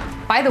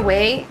 by the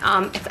way,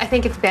 I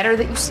think it's better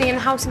that you stay in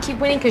the house and keep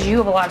winning because you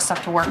have a lot of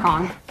stuff to work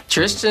on.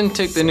 Tristan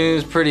took the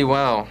news pretty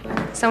well.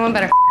 Someone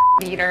better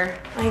beat her.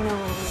 I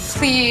know.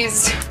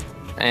 Please.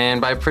 And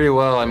by pretty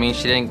well, I mean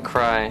she didn't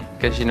cry,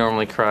 because she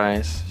normally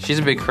cries. She's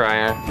a big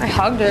crier. I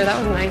hugged her, that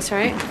was nice,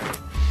 right?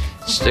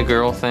 Just a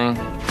girl thing.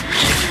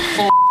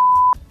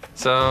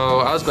 So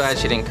I was glad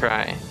she didn't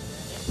cry.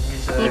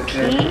 EP,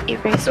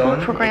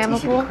 erasable,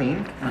 programmable,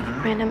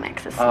 random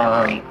access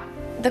memory.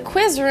 The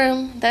quiz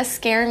room does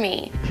scare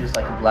me. Just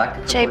like a black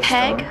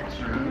JPEG.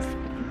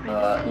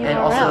 And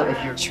also,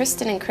 if you're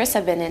Tristan and Chris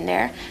have been in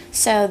there,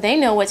 so they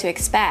know what to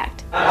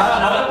expect.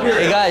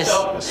 Hey guys,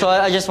 so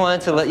I just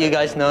wanted to let you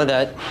guys know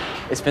that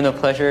it's been a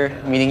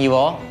pleasure meeting you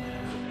all.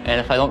 And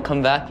if I don't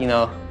come back, you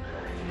know,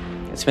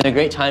 it's been a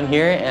great time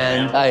here,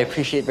 and I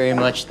appreciate very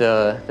much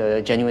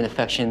the genuine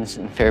affections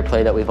and fair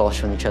play that we've all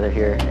shown each other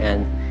here.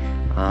 And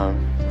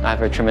I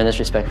have a tremendous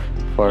respect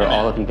for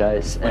all of you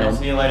guys. And I'll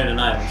see you later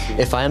tonight.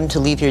 If I am to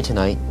leave here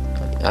tonight,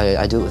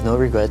 I do it with no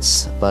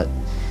regrets, but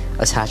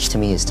attached to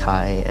me is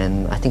Ty,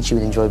 and I think she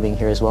would enjoy being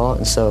here as well.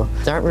 And so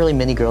there aren't really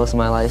many girls in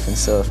my life, and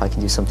so if I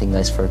can do something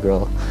nice for a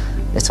girl,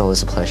 it's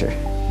always a pleasure.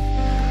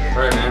 All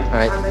right, man. All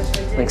right,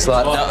 thanks a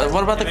lot. Now,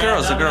 what about the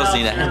girls? The girls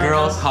need it.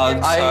 Girls,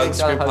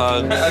 hugs, group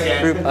hug.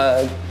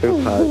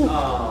 Group hug.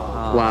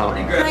 Wow.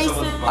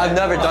 I've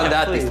never done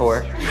that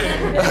before.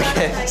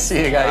 Okay,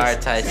 see you guys. All right,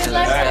 Tyson.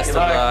 Best of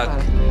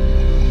luck.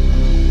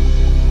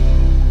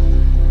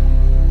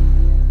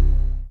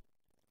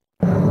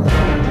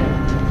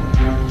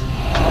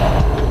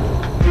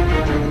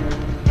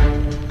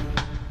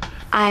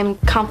 I'm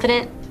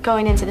confident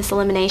going into this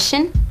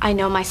elimination. I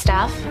know my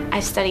stuff,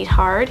 I've studied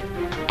hard,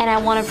 and I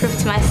want to prove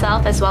to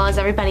myself as well as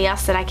everybody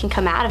else that I can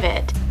come out of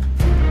it.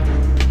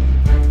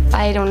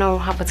 I don't know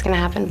what's gonna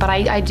happen, but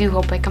I do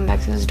hope I come back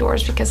through those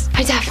doors because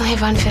I definitely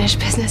have unfinished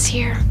business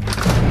here.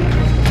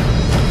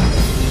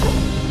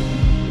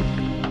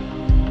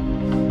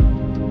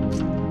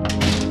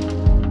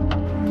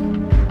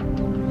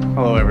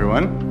 Hello,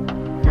 everyone.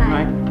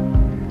 Hi.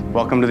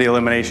 Welcome to the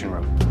elimination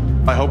room.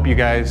 I hope you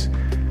guys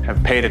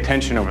have paid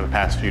attention over the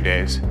past few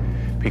days,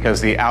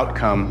 because the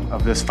outcome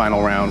of this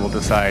final round will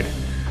decide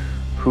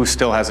who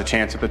still has a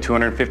chance at the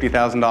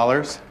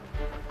 $250,000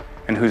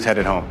 and who's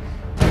headed home.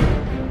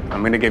 I'm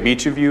going to give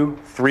each of you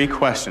 3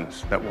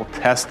 questions that will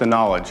test the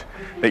knowledge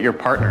that your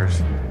partners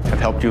have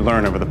helped you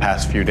learn over the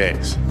past few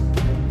days.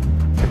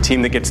 The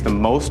team that gets the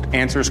most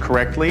answers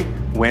correctly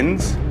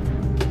wins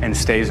and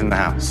stays in the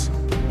house.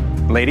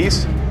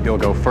 Ladies, you'll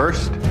go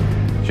first.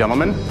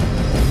 Gentlemen,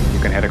 you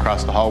can head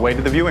across the hallway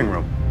to the viewing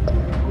room.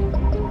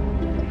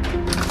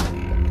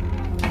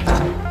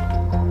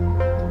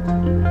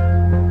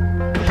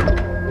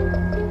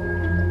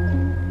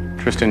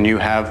 Tristan, you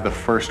have the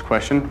first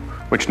question.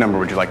 Which number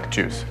would you like to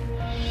choose?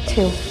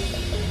 2.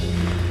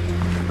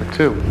 Number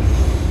 2.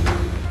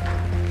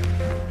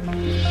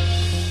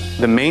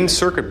 The main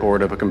circuit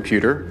board of a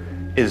computer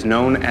is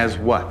known as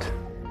what?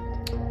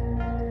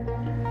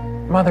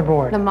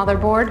 Motherboard. The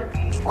motherboard.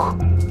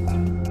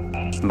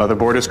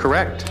 Motherboard is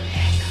correct.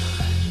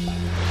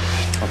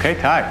 Okay,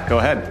 Ty, go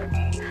ahead.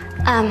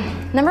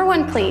 Number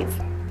 1, please.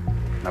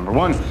 Number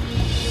 1.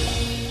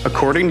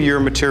 According to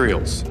your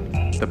materials,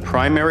 the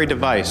primary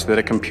device that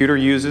a computer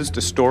uses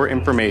to store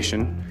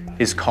information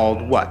is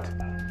called what?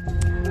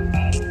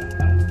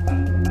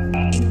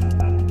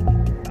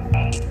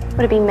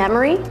 Would it be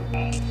memory?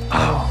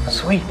 Oh,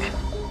 sweet.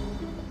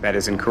 That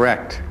is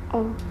incorrect.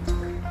 Oh.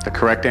 The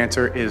correct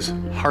answer is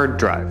hard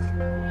drive.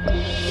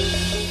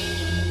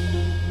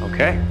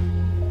 Okay,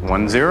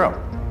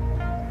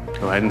 1-0.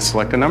 Go ahead and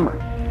select a number.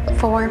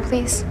 4,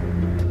 please.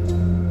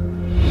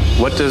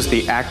 What does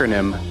the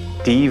acronym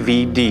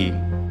DVD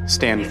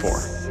stand for?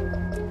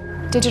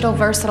 Digital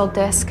versatile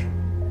disc.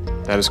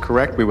 That is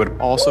correct. We would have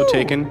also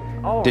taken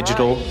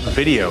digital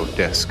video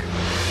disc.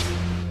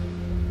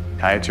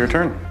 Ty, it's your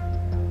turn.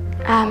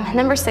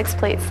 Number 6,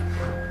 please.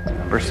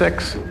 Number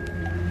 6.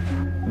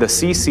 The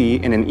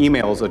CC in an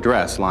email's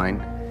address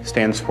line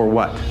stands for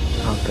what?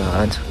 Oh,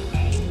 God.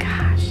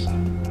 Gosh.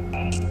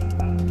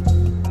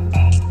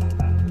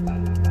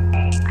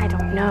 I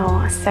don't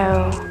know.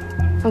 So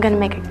I'm gonna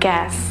make a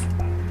guess.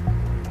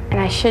 And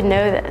I should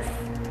know this.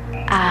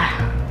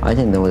 I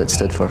didn't know what it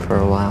stood for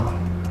a while.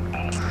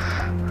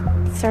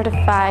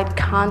 Certified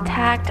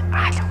contact?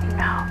 I don't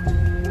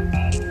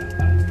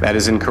know. That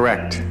is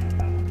incorrect.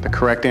 The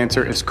correct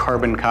answer is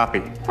carbon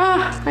copy.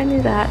 I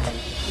knew that.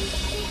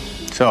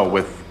 So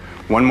with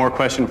one more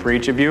question for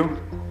each of you,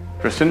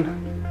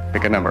 Kristen,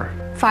 pick a number.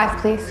 5,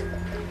 please.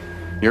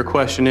 Your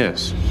question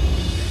is,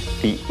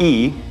 the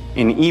E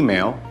in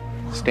email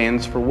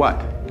stands for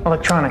what?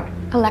 Electronic.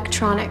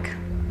 Electronic.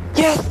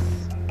 Yes!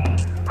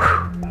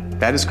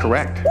 That is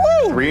correct.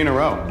 Woo! 3 in a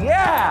row.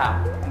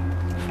 Yeah!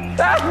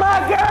 That's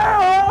my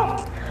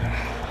girl!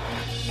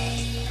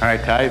 All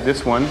right, Ty,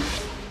 this one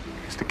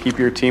is to keep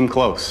your team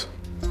close.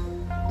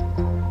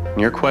 And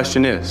your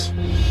question is,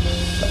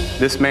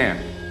 this man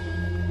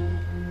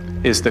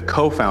is the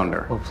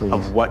co-founder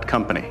of what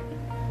company?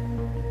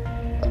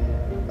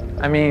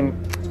 I mean,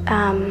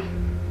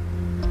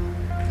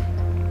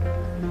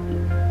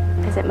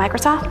 Is it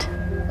Microsoft?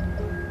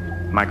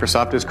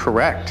 Microsoft is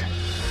correct.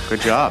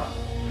 Good job.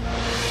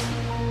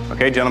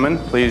 Okay, gentlemen,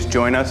 please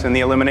join us in the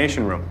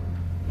elimination room.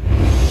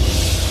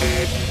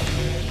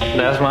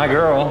 that's my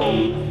girl.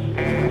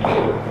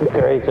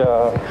 Great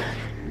job.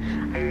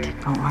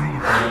 Don't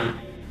worry.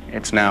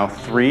 It's now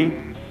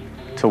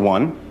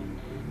 3-1.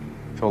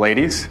 So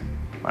ladies,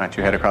 why don't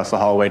you head across the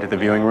hallway to the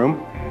viewing room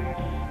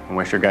and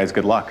wish your guys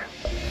good luck.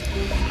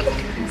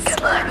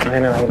 Good luck. I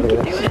know how to do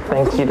it.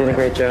 Thanks, you did a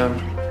great job.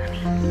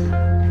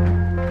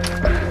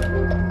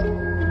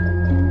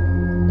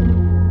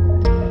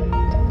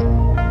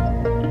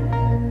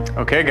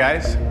 Okay,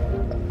 guys,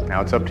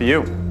 now it's up to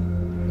you.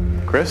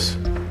 Chris,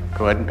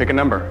 go ahead and pick a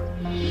number.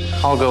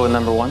 I'll go with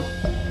number 1.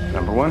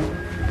 Number 1.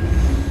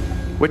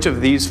 Which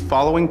of these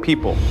following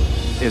people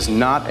is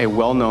not a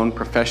well-known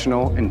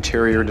professional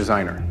interior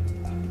designer?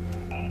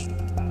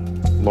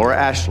 Laura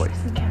Ashley,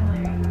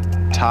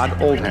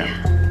 Todd Oldham,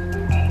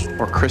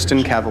 or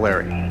Kristen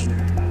Cavallari?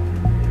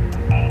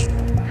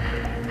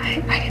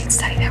 I didn't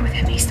study that with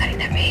him. He studied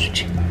that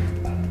page.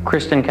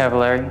 Kristen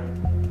Cavallari.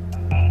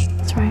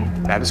 That's right.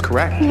 That is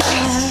correct.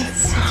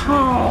 Yes.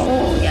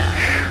 Oh, yeah.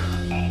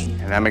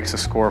 And that makes a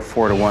score of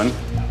 4-1.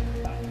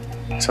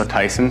 So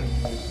Tyson,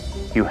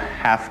 you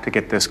have to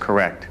get this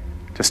correct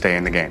to stay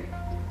in the game.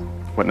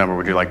 What number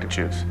would you like to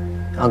choose?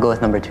 I'll go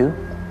with number 2.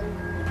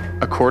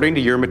 According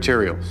to your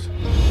materials,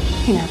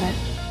 He knows it.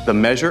 the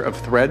measure of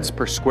threads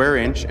per square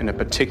inch in a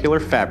particular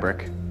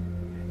fabric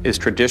is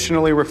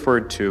traditionally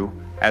referred to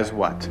as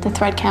what? The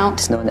thread count.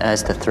 It's known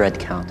as the thread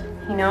count.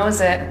 He knows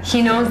it.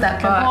 He knows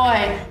that book.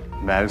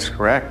 Boy. That is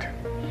correct.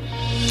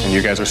 And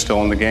you guys are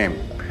still in the game.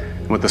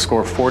 And with the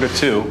score of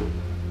 4-2,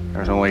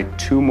 there's only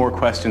 2 more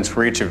questions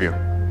for each of you.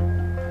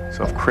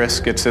 So if Chris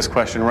gets this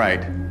question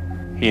right,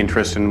 he and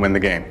Tristan win the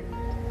game.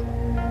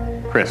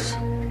 Chris,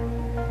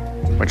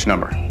 which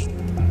number?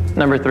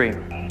 Number 3.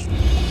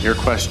 Your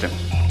question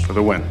for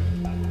the win.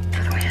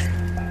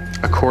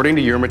 According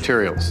to your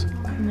materials,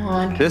 Come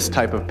on. this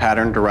type of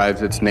pattern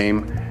derives its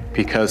name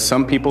because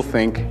some people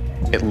think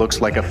it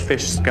looks like a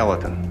fish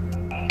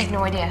skeleton. I have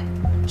no idea.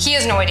 He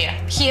has no idea.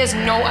 He has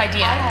no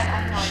idea.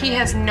 He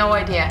has no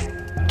idea.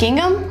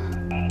 Gingham?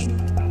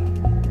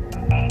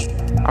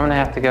 I'm gonna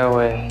have to go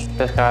with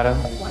Piscato.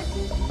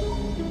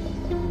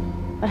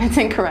 That's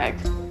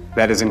incorrect.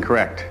 That is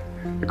incorrect.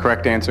 The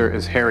correct answer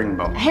is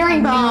herringbone.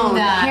 Herringbone.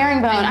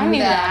 Herringbone. I knew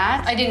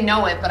that. I didn't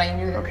know it, but I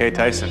knew that. Okay,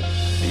 Tyson,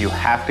 you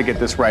have to get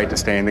this right to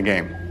stay in the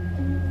game.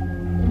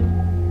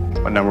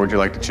 What number would you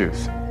like to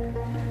choose?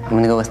 I'm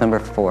gonna go with number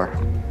 4.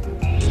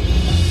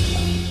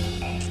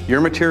 Your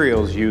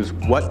materials use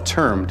what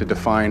term to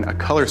define a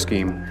color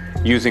scheme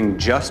using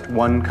just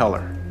one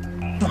color?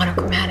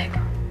 Monochromatic.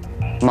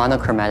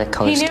 Monochromatic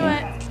color He knew scheme.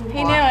 it.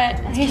 He knew it.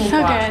 He's so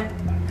good.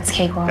 That's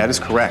cakewalk. That is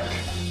correct.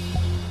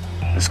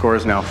 The score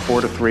is now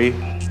 4-3.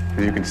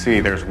 As you can see,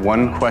 there's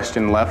 1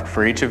 question left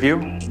for each of you.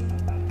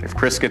 If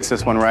Chris gets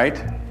this one right,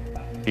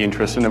 he and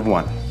Tristan have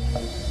won.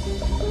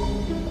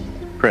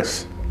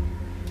 Chris,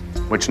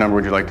 which number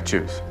would you like to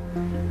choose?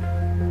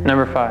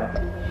 Number 5.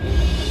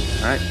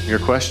 All right, your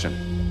question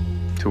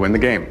to win the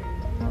game.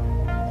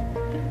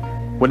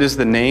 What is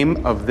the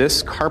name of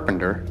this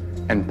carpenter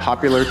and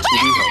popular TV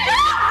host?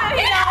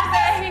 He knows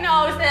this. He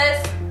knows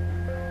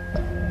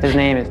this. His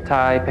name is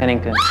Ty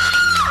Pennington.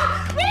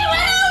 We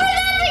went over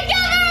that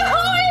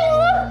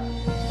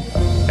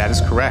together. That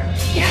is correct.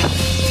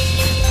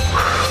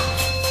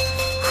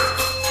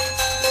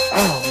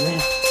 Oh,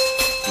 man.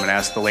 I'm going to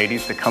ask the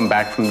ladies to come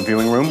back from the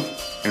viewing room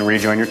and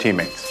rejoin your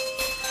teammates.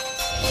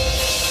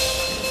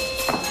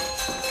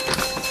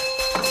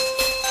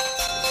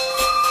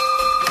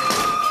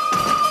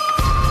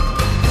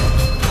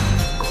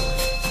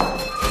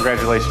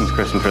 Congratulations,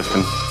 Chris and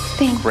Tristan.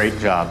 Thanks. Great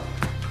job.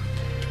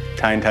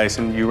 Ty and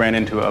Tyson, you ran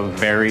into a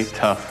very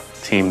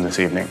tough team this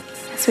evening.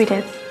 Yes, we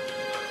did.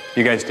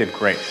 You guys did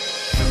great.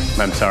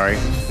 I'm sorry.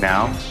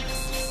 Now,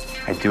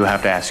 I do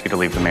have to ask you to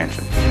leave the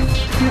mansion.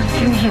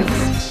 Give me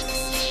hands.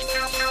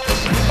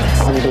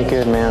 gonna be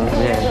good, man.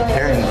 Yeah,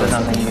 Aaron was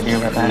nothing to do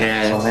about that.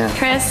 Yeah, man.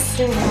 Chris.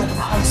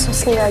 I'm so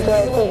scared.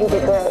 I think you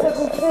did great.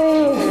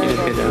 You did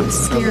a good job. I'm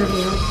scared of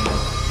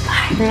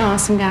you. You're an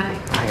awesome guy.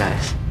 Hi,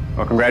 guys.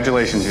 Well,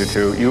 congratulations, you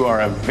two. You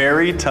are a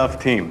very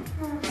tough team.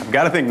 I've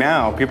got to think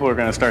now, people are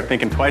going to start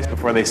thinking twice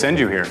before they send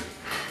you here.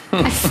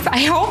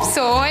 I hope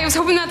so. I was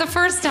hoping that the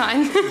first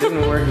time. It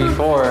didn't work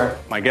before.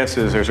 My guess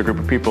is there's a group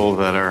of people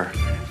that are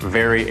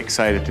very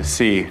excited to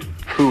see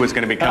who is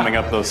going to be coming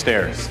up those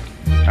stairs.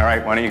 All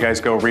right, why don't you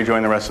guys go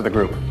rejoin the rest of the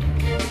group?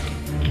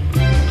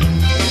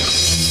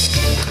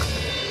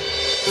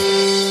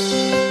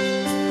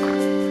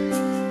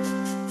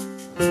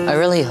 I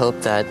really hope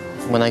that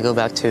when I go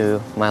back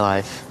to my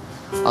life,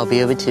 I'll be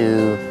able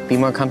to be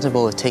more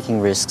comfortable with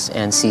taking risks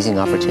and seizing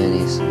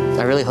opportunities.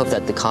 I really hope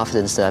that the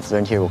confidence that I've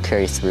learned here will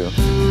carry through.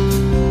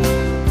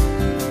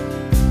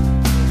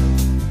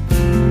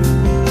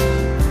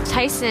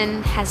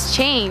 Tyson has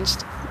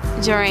changed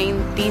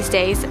during these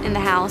days in the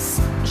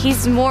house.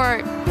 He's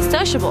more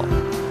sociable.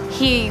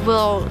 He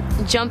will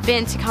jump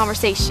into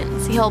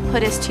conversations. He'll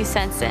put his 2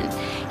 cents in.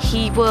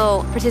 He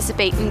will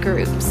participate in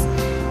groups.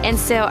 And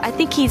so I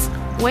think he's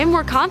way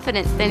more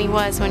confident than he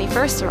was when he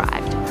first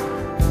arrived.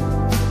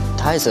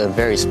 Ty's a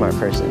very smart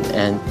person,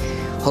 and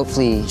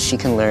hopefully she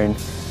can learn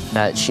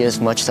that she has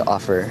much to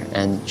offer,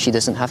 and she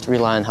doesn't have to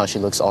rely on how she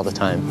looks all the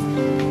time,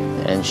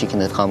 and she can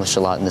accomplish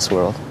a lot in this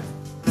world.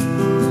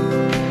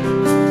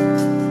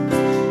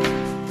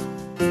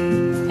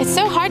 It's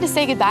so hard to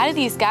say goodbye to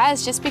these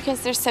guys just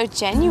because they're so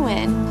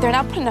genuine. They're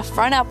not putting a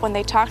front up when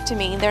they talk to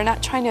me. They're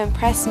not trying to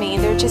impress me.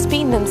 They're just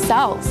being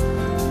themselves.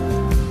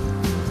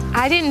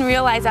 I didn't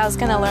realize I was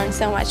going to learn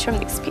so much from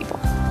these people.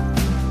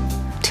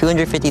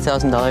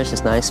 $250,000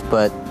 is nice,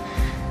 but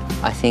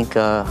I think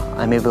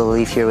I'm able to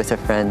leave here with a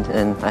friend,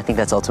 and I think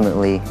that's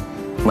ultimately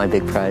my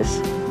big prize.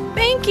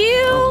 Thank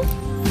you!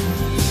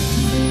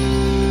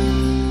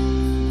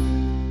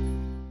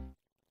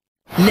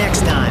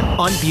 Next time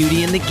on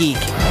Beauty and the Geek.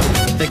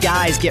 The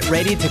guys get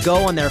ready to go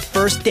on their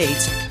first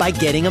dates by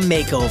getting a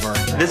makeover.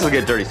 This will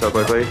get dirty so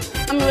quickly.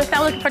 I'm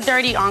not looking for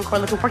dirty, Encore,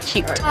 looking for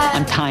cute.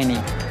 I'm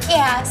tiny.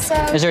 Yeah, so...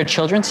 Is there a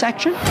children's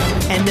section?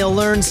 And they'll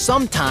learn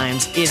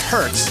sometimes it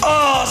hurts.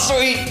 Oh,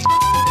 sweet.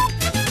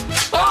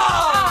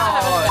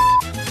 Oh.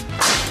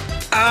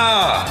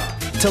 Ah.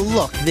 To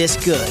look this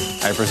good.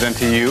 I present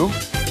to you,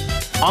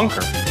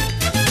 Ankur.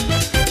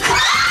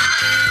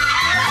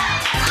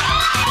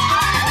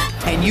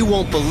 And you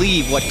won't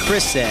believe what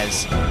Chris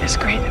says. It's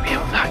great to be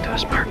able to talk to a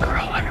smart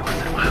girl every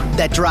once in a while.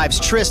 That drives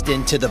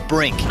Tristan to the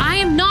brink. I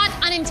am not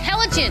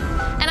unintelligent,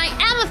 and I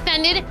am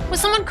offended with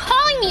someone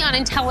calling me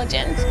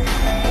unintelligent.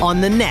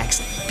 On the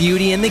next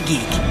Beauty and the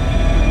Geek.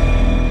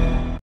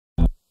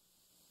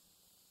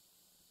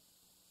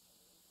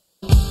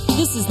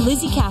 This is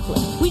Lizzie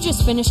Kaplan. We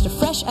just finished a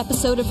fresh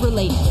episode of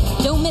Related.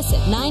 Don't miss it,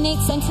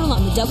 9/8 Central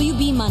on the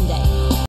WB Monday.